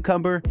the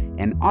Cucumber,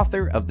 and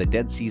author of The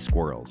Dead Sea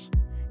Squirrels.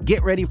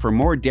 Get ready for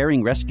more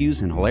daring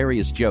rescues and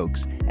hilarious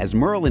jokes as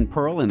Merle and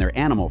Pearl and their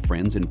animal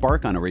friends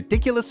embark on a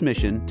ridiculous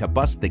mission to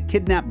bust the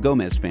kidnapped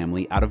Gomez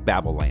family out of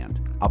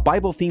Babylland, a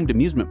Bible-themed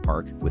amusement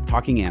park with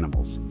talking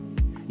animals.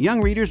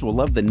 Young readers will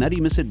love the nutty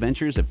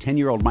misadventures of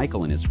 10-year-old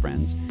Michael and his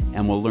friends,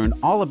 and will learn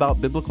all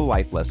about biblical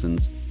life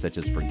lessons such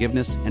as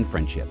forgiveness and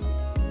friendship.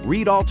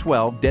 Read all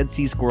 12 Dead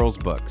Sea Squirrels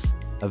books.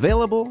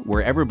 Available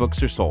wherever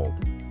books are sold.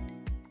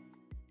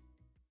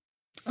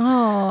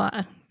 Oh,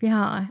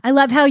 yeah. I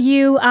love how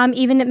you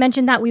even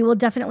mentioned that. We will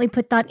definitely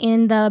put that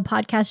in the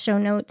podcast show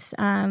notes,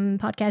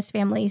 podcast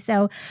family.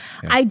 So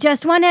I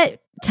just want to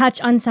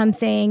touch on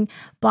something,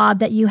 Bob,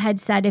 that you had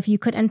said, if you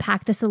could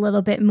unpack this a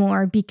little bit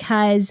more,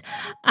 because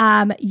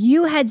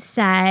you had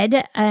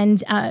said,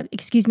 and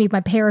excuse me,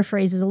 my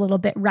paraphrase is a little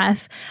bit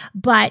rough,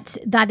 but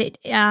that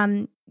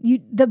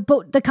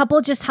the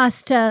couple just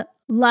has to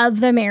love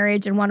the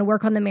marriage and want to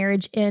work on the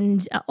marriage,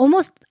 and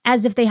almost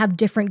as if they have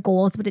different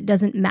goals, but it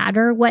doesn't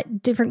matter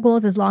what different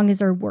goals as long as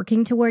they're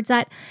working towards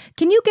that.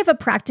 Can you give a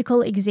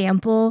practical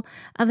example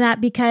of that?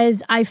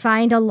 Because I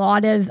find a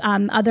lot of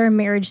other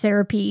marriage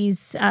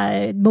therapies,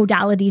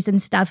 modalities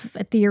and stuff,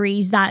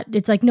 theories that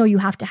it's like, no, you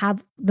have to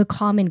have the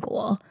common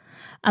goal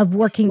of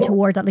working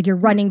towards that, like you're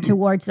running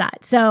towards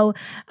that. So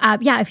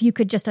if you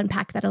could just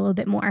unpack that a little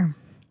bit more.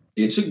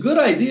 It's a good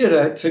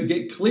idea to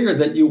get clear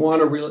that you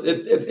want to,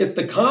 if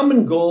the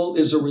common goal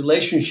is a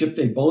relationship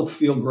they both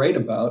feel great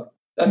about,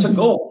 that's a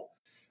goal.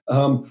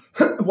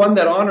 One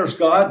that honors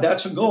God,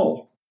 that's a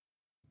goal.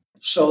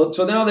 So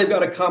now they've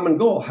got a common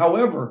goal.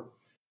 However,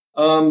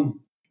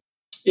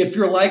 if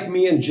you're like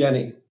me and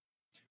Jenny,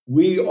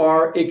 we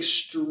are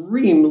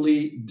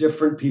extremely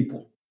different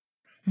people.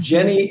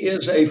 Jenny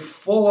is a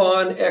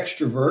full-on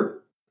extrovert,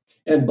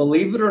 and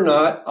believe it or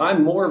not,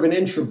 I'm more of an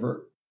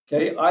introvert.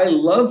 Okay, I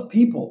love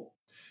people,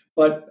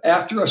 but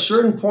after a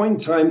certain point in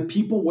time,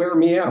 people wear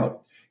me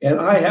out, and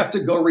I have to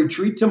go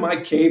retreat to my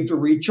cave to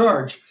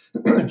recharge.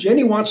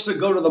 Jenny wants to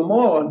go to the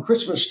mall on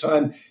Christmas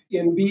time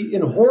and be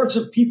in hordes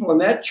of people,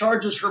 and that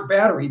charges her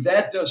battery.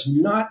 That does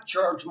not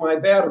charge my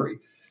battery.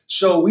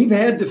 So we've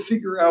had to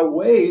figure out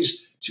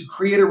ways to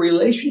create a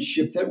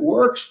relationship that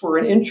works for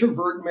an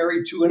introvert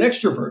married to an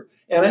extrovert.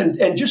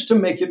 And just to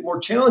make it more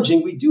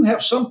challenging, we do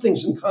have some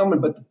things in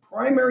common, but the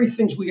primary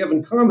things we have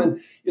in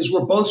common is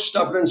we're both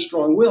stubborn and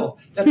strong-willed.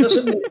 That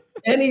doesn't make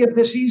any of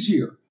this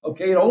easier,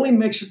 okay? It only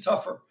makes it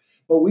tougher.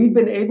 But we've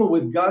been able,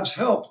 with God's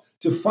help,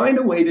 to find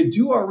a way to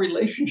do our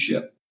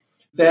relationship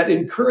that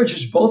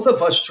encourages both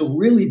of us to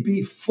really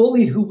be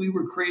fully who we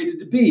were created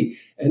to be,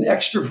 an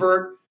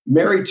extrovert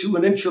married to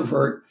an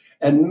introvert,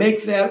 and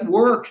make that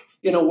work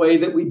in a way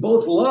that we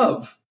both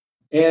love.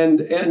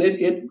 And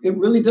it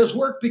really does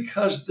work,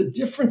 because the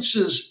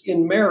differences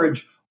in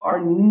marriage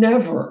are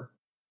never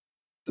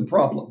the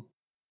problem.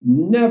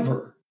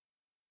 Never.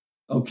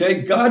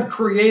 Okay? God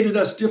created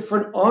us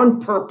different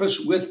on purpose,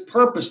 with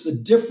purpose. The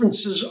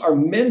differences are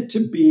meant to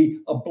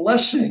be a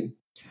blessing.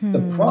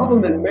 The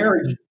problem in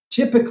marriage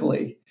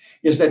typically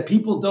is that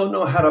people don't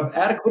know how to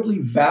adequately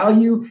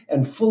value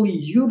and fully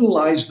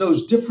utilize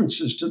those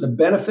differences to the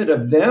benefit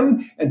of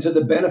them and to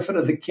the benefit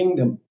of the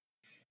kingdom.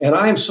 And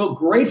I am so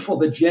grateful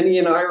that Jenny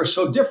and I are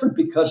so different,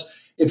 because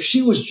if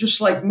she was just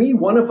like me,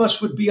 one of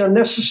us would be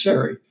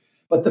unnecessary.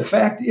 But the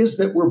fact is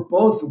that we're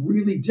both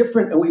really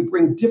different, and we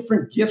bring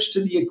different gifts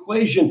to the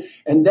equation.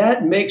 And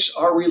that makes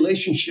our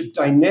relationship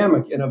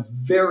dynamic in a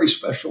very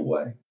special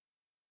way.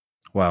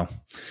 Wow.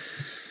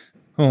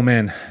 Oh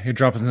man, you're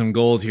dropping some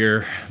gold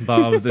here,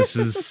 Bob. This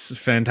is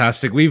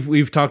fantastic.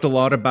 We've talked a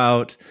lot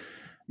about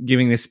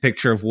giving this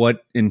picture of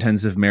what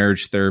intensive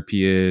marriage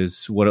therapy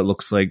is, what it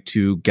looks like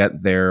to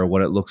get there,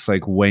 what it looks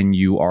like when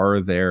you are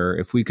there.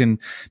 If we can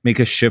make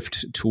a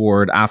shift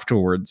toward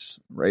afterwards,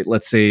 right?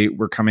 Let's say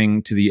we're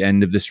coming to the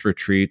end of this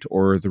retreat,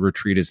 or the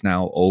retreat is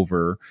now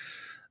over.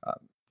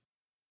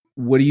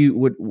 What do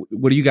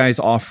you guys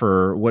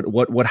offer?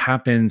 What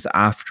happens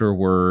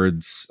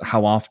afterwards?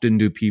 How often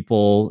do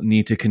people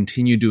need to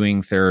continue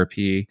doing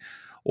therapy?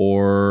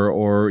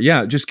 Or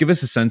just give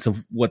us a sense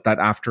of what that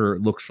after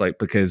looks like,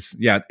 because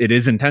it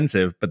is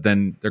intensive, but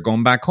then they're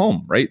going back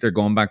home, right? They're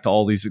going back to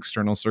all these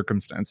external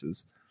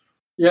circumstances.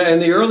 Yeah, in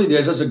the early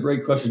days, that's a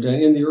great question, Dan.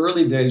 In the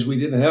early days, we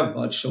didn't have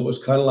much. So it was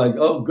kind of like,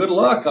 oh, good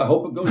luck. I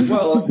hope it goes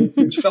well.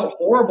 It felt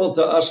horrible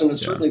to us, and it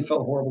certainly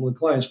felt horrible to the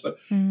clients. But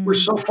we're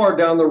so far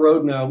down the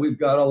road now. We've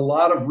got a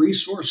lot of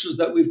resources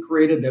that we've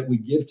created that we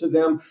give to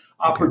them,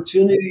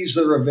 opportunities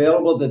that are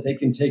available that they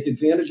can take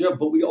advantage of.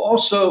 But we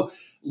also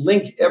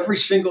link every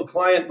single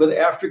client with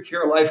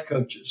aftercare life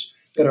coaches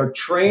that are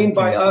trained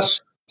by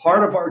us,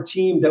 part of our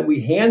team, that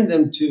we hand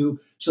them to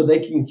so they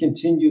can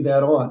continue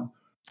that on.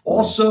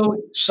 Also,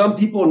 some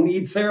people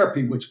need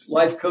therapy, which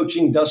life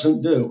coaching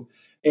doesn't do.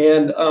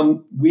 And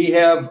we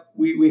have a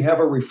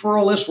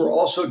referral list. We're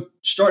also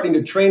starting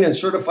to train and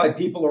certify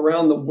people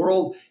around the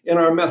world in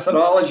our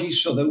methodology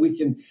so that we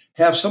can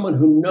have someone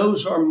who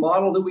knows our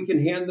model that we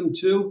can hand them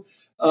to.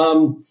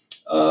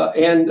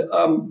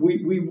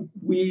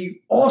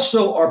 We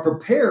also are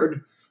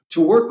prepared to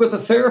work with a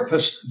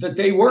therapist that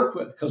they work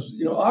with, because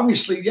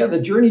obviously,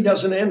 the journey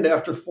doesn't end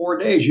after 4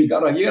 days. You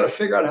gotta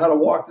figure out how to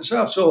walk this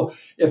out. So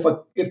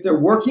if they're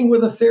working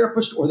with a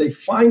therapist, or they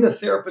find a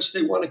therapist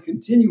they want to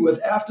continue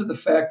with after the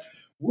fact,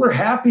 we're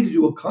happy to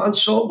do a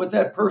consult with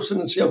that person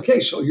and say, okay,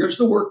 so here's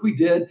the work we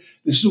did.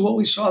 This is what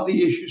we saw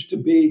the issues to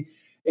be.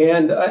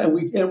 And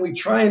we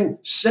try and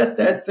set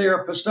that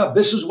therapist up.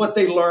 This is what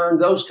they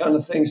learned, those kind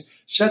of things.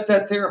 Set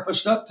that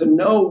therapist up to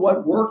know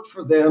what worked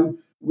for them,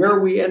 where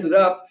we ended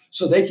up,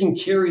 so they can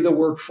carry the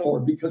work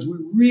forward, because we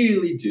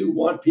really do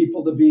want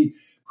people to be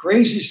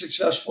crazy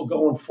successful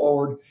going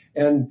forward.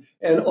 And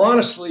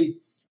honestly,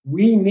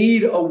 we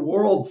need a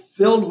world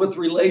filled with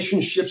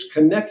relationships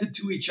connected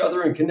to each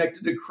other and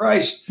connected to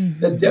Christ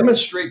that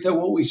demonstrate that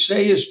what we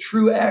say is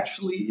true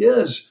actually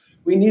is.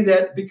 We need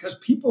that, because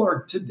people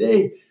are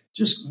today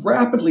just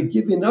rapidly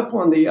giving up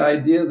on the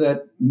idea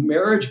that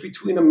marriage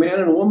between a man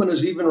and a woman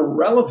is even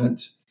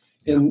relevant.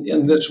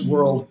 in this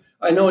world.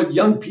 I know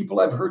young people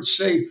I've heard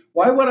say,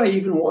 why would I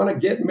even want to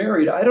get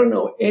married? I don't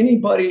know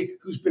anybody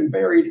who's been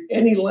married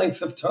any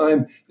length of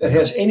time that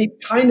has any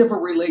kind of a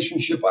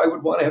relationship I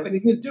would want to have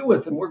anything to do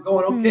with. And we're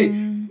going, okay,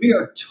 we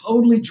are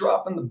totally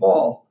dropping the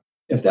ball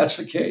if that's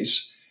the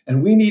case.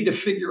 And we need to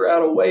figure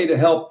out a way to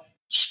help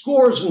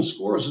scores and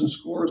scores and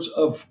scores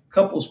of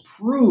couples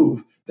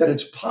prove that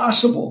it's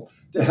possible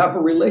to have a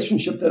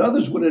relationship that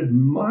others would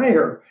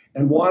admire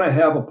and want to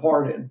have a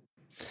part in.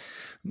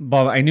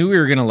 Bob, I knew we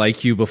were going to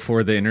like you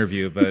before the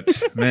interview, but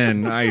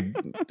man, I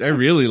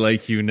really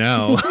like you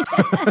now.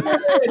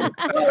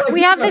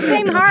 We have the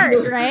same heart,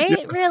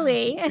 right?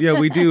 Really? Yeah,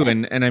 we do.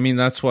 And I mean,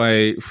 that's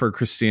why for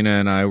Christina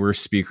and I, we're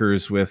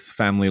speakers with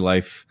Family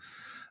Life.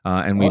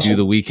 And we do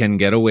the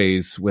weekend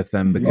getaways with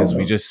them because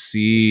we just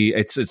see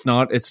it's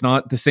not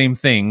the same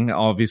thing,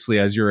 obviously,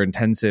 as your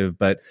intensive,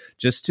 but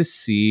just to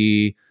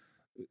see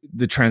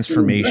the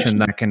transformation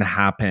that can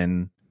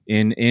happen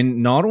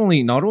in not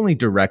only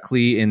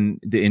directly in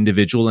the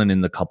individual and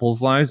in the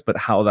couple's lives, but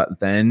how that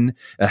then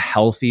a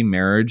healthy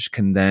marriage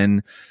can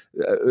then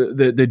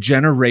the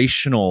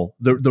generational,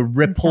 the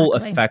ripple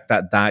effect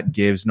that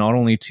gives not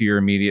only to your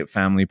immediate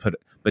family,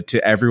 but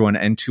to everyone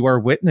and to our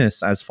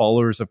witness as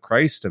followers of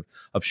Christ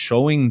of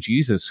showing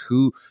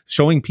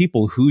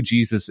people who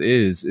Jesus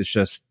is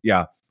just,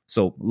 yeah.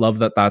 So love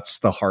that's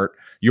the heart,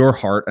 your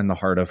heart and the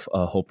heart of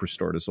Hope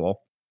Restored as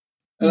well.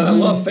 And I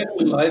love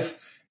Family Life.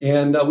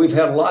 And we've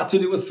had a lot to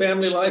do with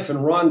Family Life,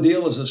 and Ron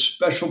Deal is a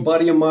special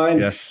buddy of mine.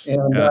 Yes.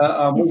 And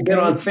we've been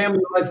on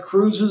Family Life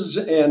cruises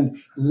and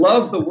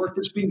love the work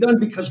that's being done,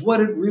 because what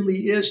it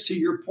really is, to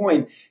your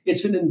point,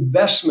 it's an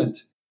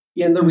investment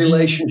in the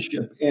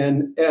relationship.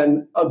 And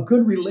a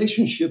good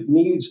relationship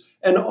needs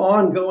an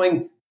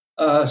ongoing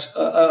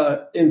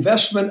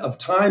investment of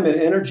time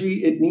and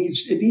energy. It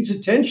needs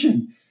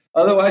attention.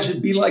 Otherwise,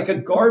 it'd be like a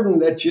garden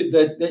that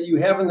you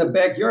have in the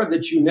backyard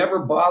that you never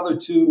bother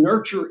to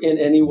nurture in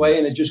any way,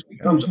 and it just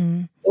becomes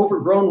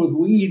overgrown with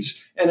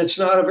weeds, and it's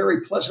not a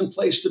very pleasant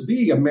place to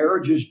be. A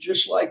marriage is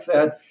just like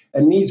that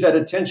and needs that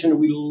attention. And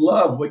we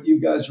love what you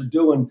guys are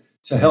doing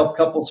to help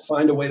couples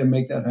find a way to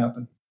make that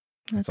happen.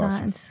 That's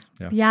awesome.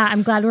 Yeah,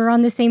 I'm glad we're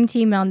on the same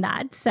team on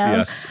that. So,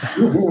 yes.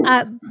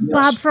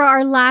 Bob, for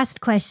our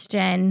last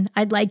question,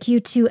 I'd like you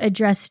to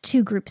address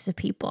two groups of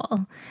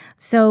people.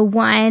 So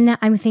one,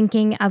 I'm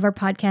thinking of our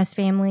podcast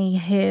family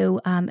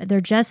who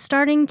they're just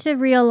starting to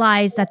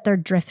realize that they're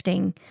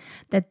drifting,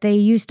 that they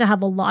used to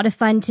have a lot of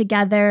fun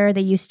together.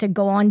 They used to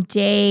go on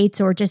dates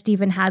or just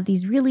even have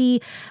these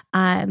really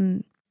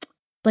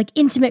like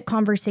intimate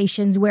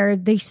conversations where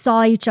they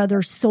saw each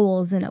other's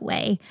souls in a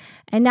way.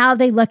 And now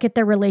they look at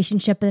their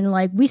relationship and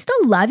like, we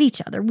still love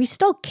each other. We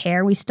still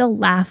care. We still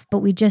laugh, but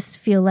we just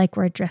feel like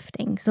we're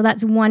drifting. So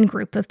that's one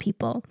group of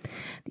people.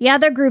 The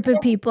other group of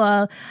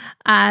people,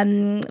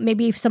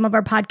 maybe some of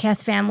our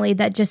podcast family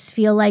that just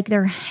feel like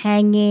they're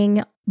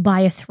hanging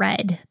by a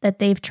thread, that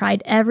they've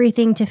tried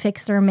everything to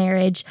fix their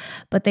marriage,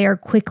 but they are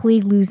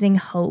quickly losing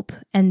hope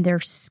and they're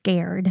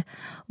scared.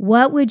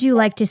 What would you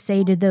like to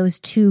say to those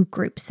two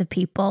groups of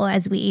people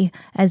as we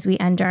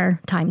end our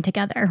time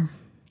together?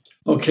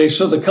 Okay,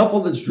 so the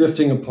couple that's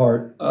drifting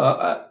apart,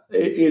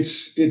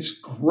 it's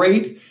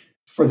great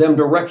for them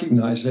to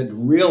recognize that,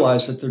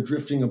 realize that they're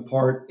drifting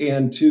apart,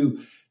 and to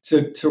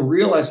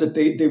realize that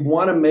they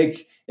want to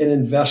make an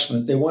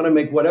investment. They want to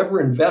make whatever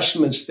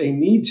investments they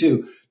need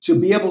to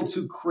be able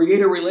to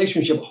create a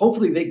relationship.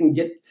 Hopefully they can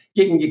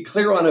get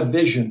clear on a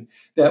vision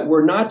that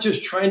we're not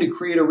just trying to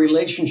create a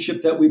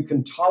relationship that we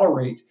can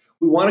tolerate.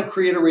 We want to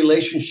create a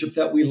relationship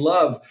that we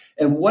love.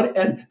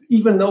 And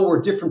even though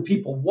we're different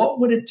people, what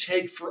would it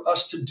take for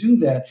us to do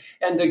that?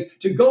 And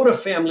to go to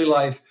Family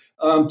Life,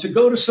 to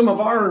go to some of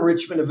our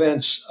enrichment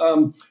events.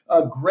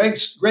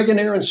 Greg and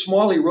Aaron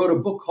Smalley wrote a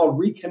book called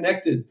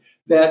Reconnected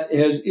that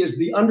is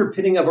the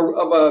underpinning of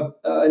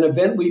an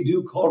event we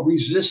do called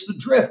Resist the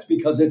Drift,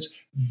 because it's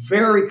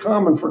very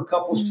common for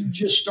couples to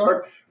just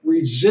start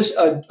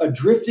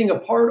drifting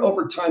apart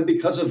over time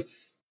because of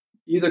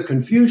either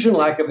confusion,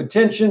 lack of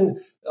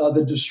attention,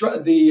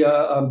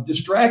 the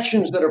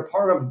distractions that are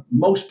part of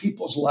most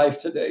people's life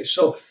today.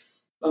 So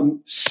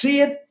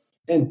see it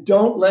and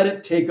don't let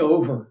it take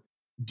over.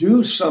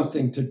 Do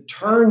something to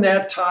turn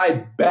that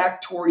tide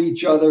back toward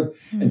each other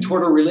and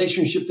toward a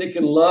relationship they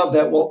can love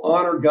that will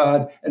honor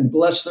God and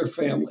bless their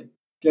family.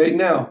 Okay,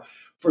 now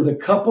for the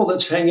couple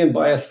that's hanging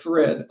by a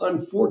thread,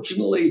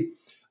 unfortunately,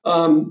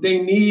 they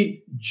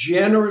need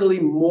generally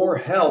more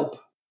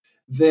help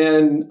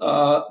than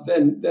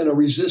a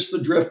Resist the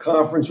Drift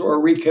conference or a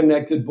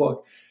Reconnected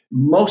book.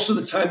 Most of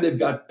the time, they've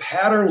got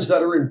patterns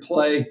that are in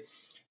play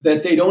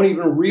that they don't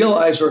even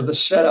realize are the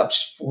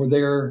setups for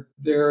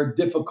their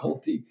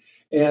difficulty.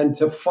 And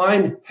to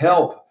find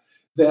help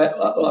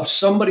of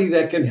somebody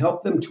that can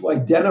help them to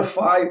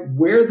identify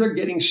where they're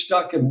getting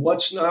stuck and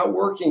what's not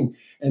working,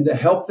 and to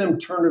help them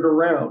turn it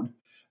around.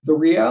 The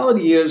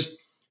reality is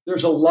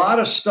there's a lot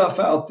of stuff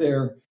out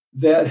there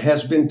that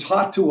has been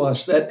taught to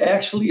us that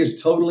actually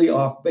is totally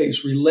off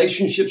base.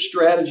 Relationship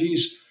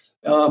strategies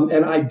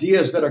and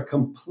ideas that are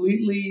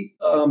completely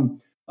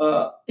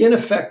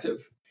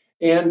ineffective.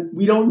 And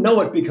we don't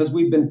know it because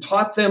we've been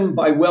taught them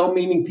by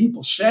well-meaning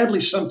people, sadly,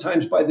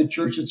 sometimes by the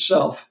church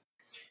itself.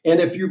 And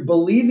if you're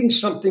believing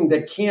something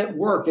that can't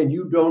work and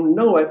you don't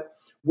know it,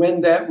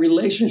 when that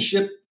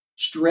relationship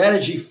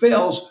strategy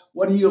fails,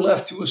 what are you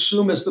left to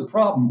assume is the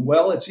problem?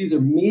 Well, it's either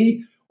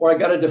me or I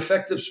got a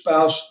defective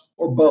spouse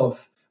or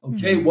both.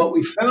 Okay, What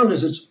we found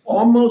is it's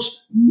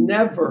almost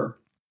never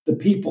the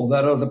people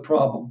that are the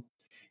problem.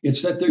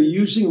 It's that they're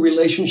using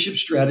relationship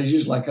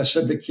strategies, like I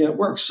said, that can't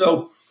work.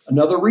 So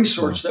another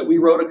resource that we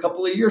wrote a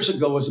couple of years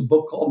ago is a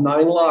book called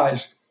 9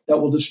 Lies That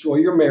Will Destroy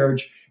Your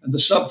Marriage. And the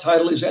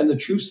subtitle is And the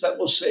Truths That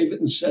Will Save It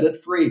and Set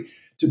It Free,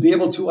 to be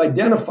able to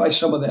identify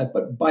some of that.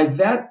 But by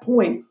that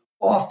point,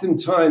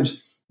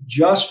 oftentimes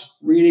just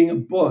reading a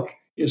book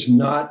is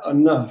not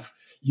enough.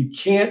 You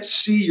can't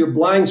see your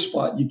blind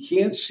spot. You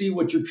can't see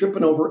what you're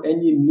tripping over,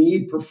 and you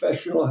need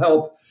professional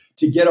help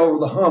to get over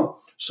the hump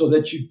so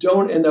that you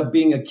don't end up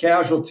being a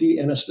casualty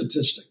and a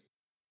statistic.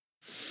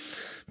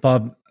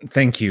 Bob,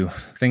 thank you.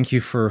 Thank you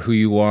for who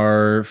you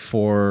are,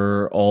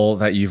 for all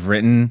that you've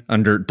written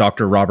under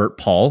Dr. Robert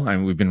Paul. I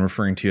mean, we've been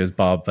referring to you as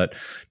Bob, but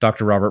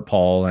Dr. Robert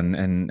Paul,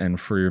 and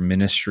for your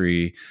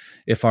ministry.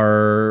 If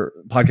our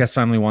podcast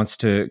family wants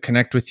to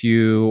connect with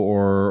you,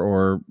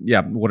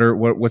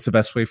 what's the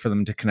best way for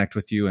them to connect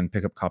with you and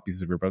pick up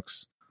copies of your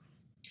books?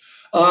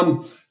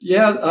 You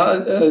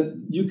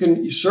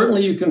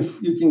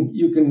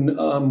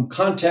can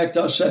contact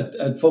us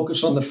at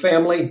Focus on the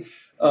Family.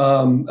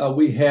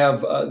 We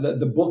have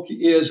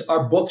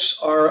our books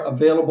are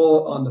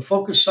available on the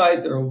Focus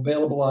site. They're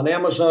available on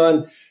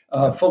Amazon.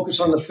 Focus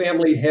on the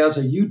Family has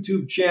a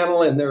YouTube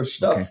channel, and there's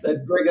stuff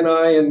that Greg and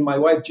I and my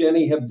wife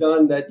Jenny have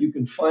done that you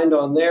can find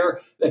on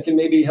there that can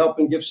maybe help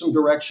and give some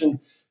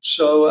direction.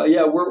 So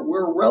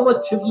we're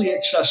relatively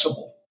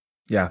accessible.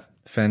 Yeah,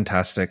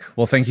 fantastic.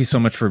 Well, thank you so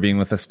much for being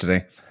with us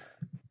today.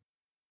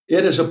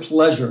 It is a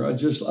pleasure. I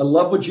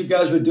love what you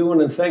guys are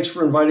doing, and thanks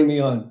for inviting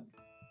me on.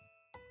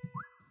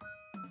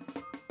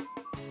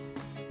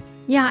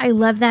 Yeah, I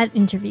love that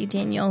interview,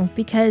 Daniel,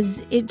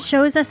 because it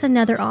shows us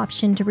another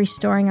option to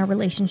restoring our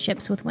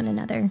relationships with one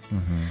another.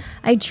 Mm-hmm.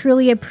 I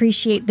truly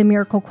appreciate the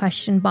miracle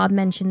question Bob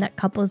mentioned that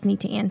couples need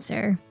to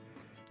answer.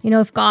 You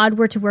know, if God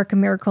were to work a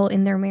miracle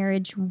in their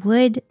marriage,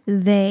 would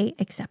they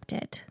accept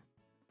it?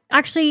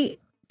 Actually,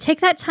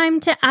 take that time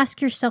to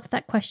ask yourself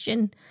that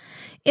question.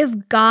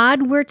 If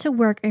God were to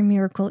work a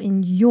miracle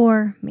in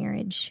your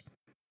marriage,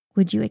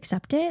 would you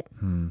accept it?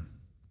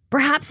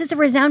 Perhaps it's a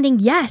resounding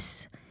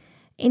yes.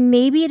 And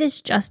maybe it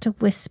is just a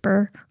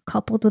whisper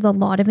coupled with a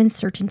lot of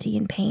uncertainty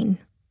and pain.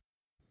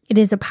 It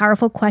is a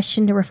powerful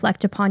question to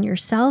reflect upon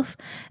yourself,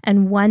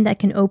 and one that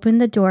can open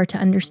the door to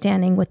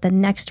understanding what the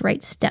next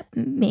right step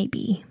may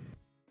be.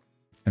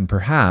 And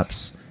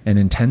perhaps an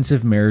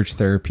intensive marriage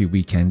therapy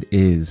weekend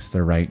is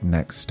the right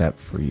next step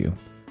for you.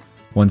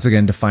 Once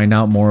again, to find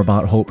out more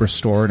about Hope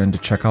Restored and to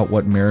check out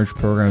what marriage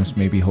programs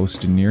may be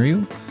hosted near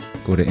you,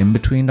 go to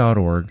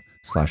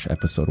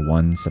inbetween.org/episode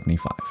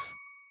 175.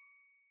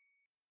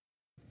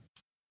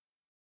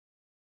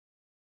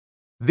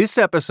 This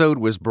episode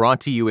was brought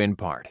to you in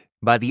part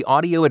by the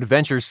audio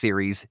adventure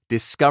series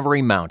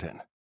Discovery Mountain.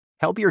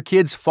 Help your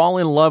kids fall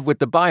in love with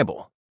the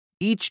Bible.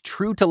 Each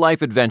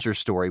true-to-life adventure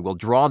story will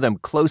draw them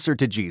closer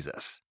to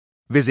Jesus.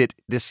 Visit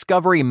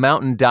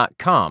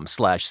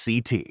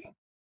discoverymountain.com/CT.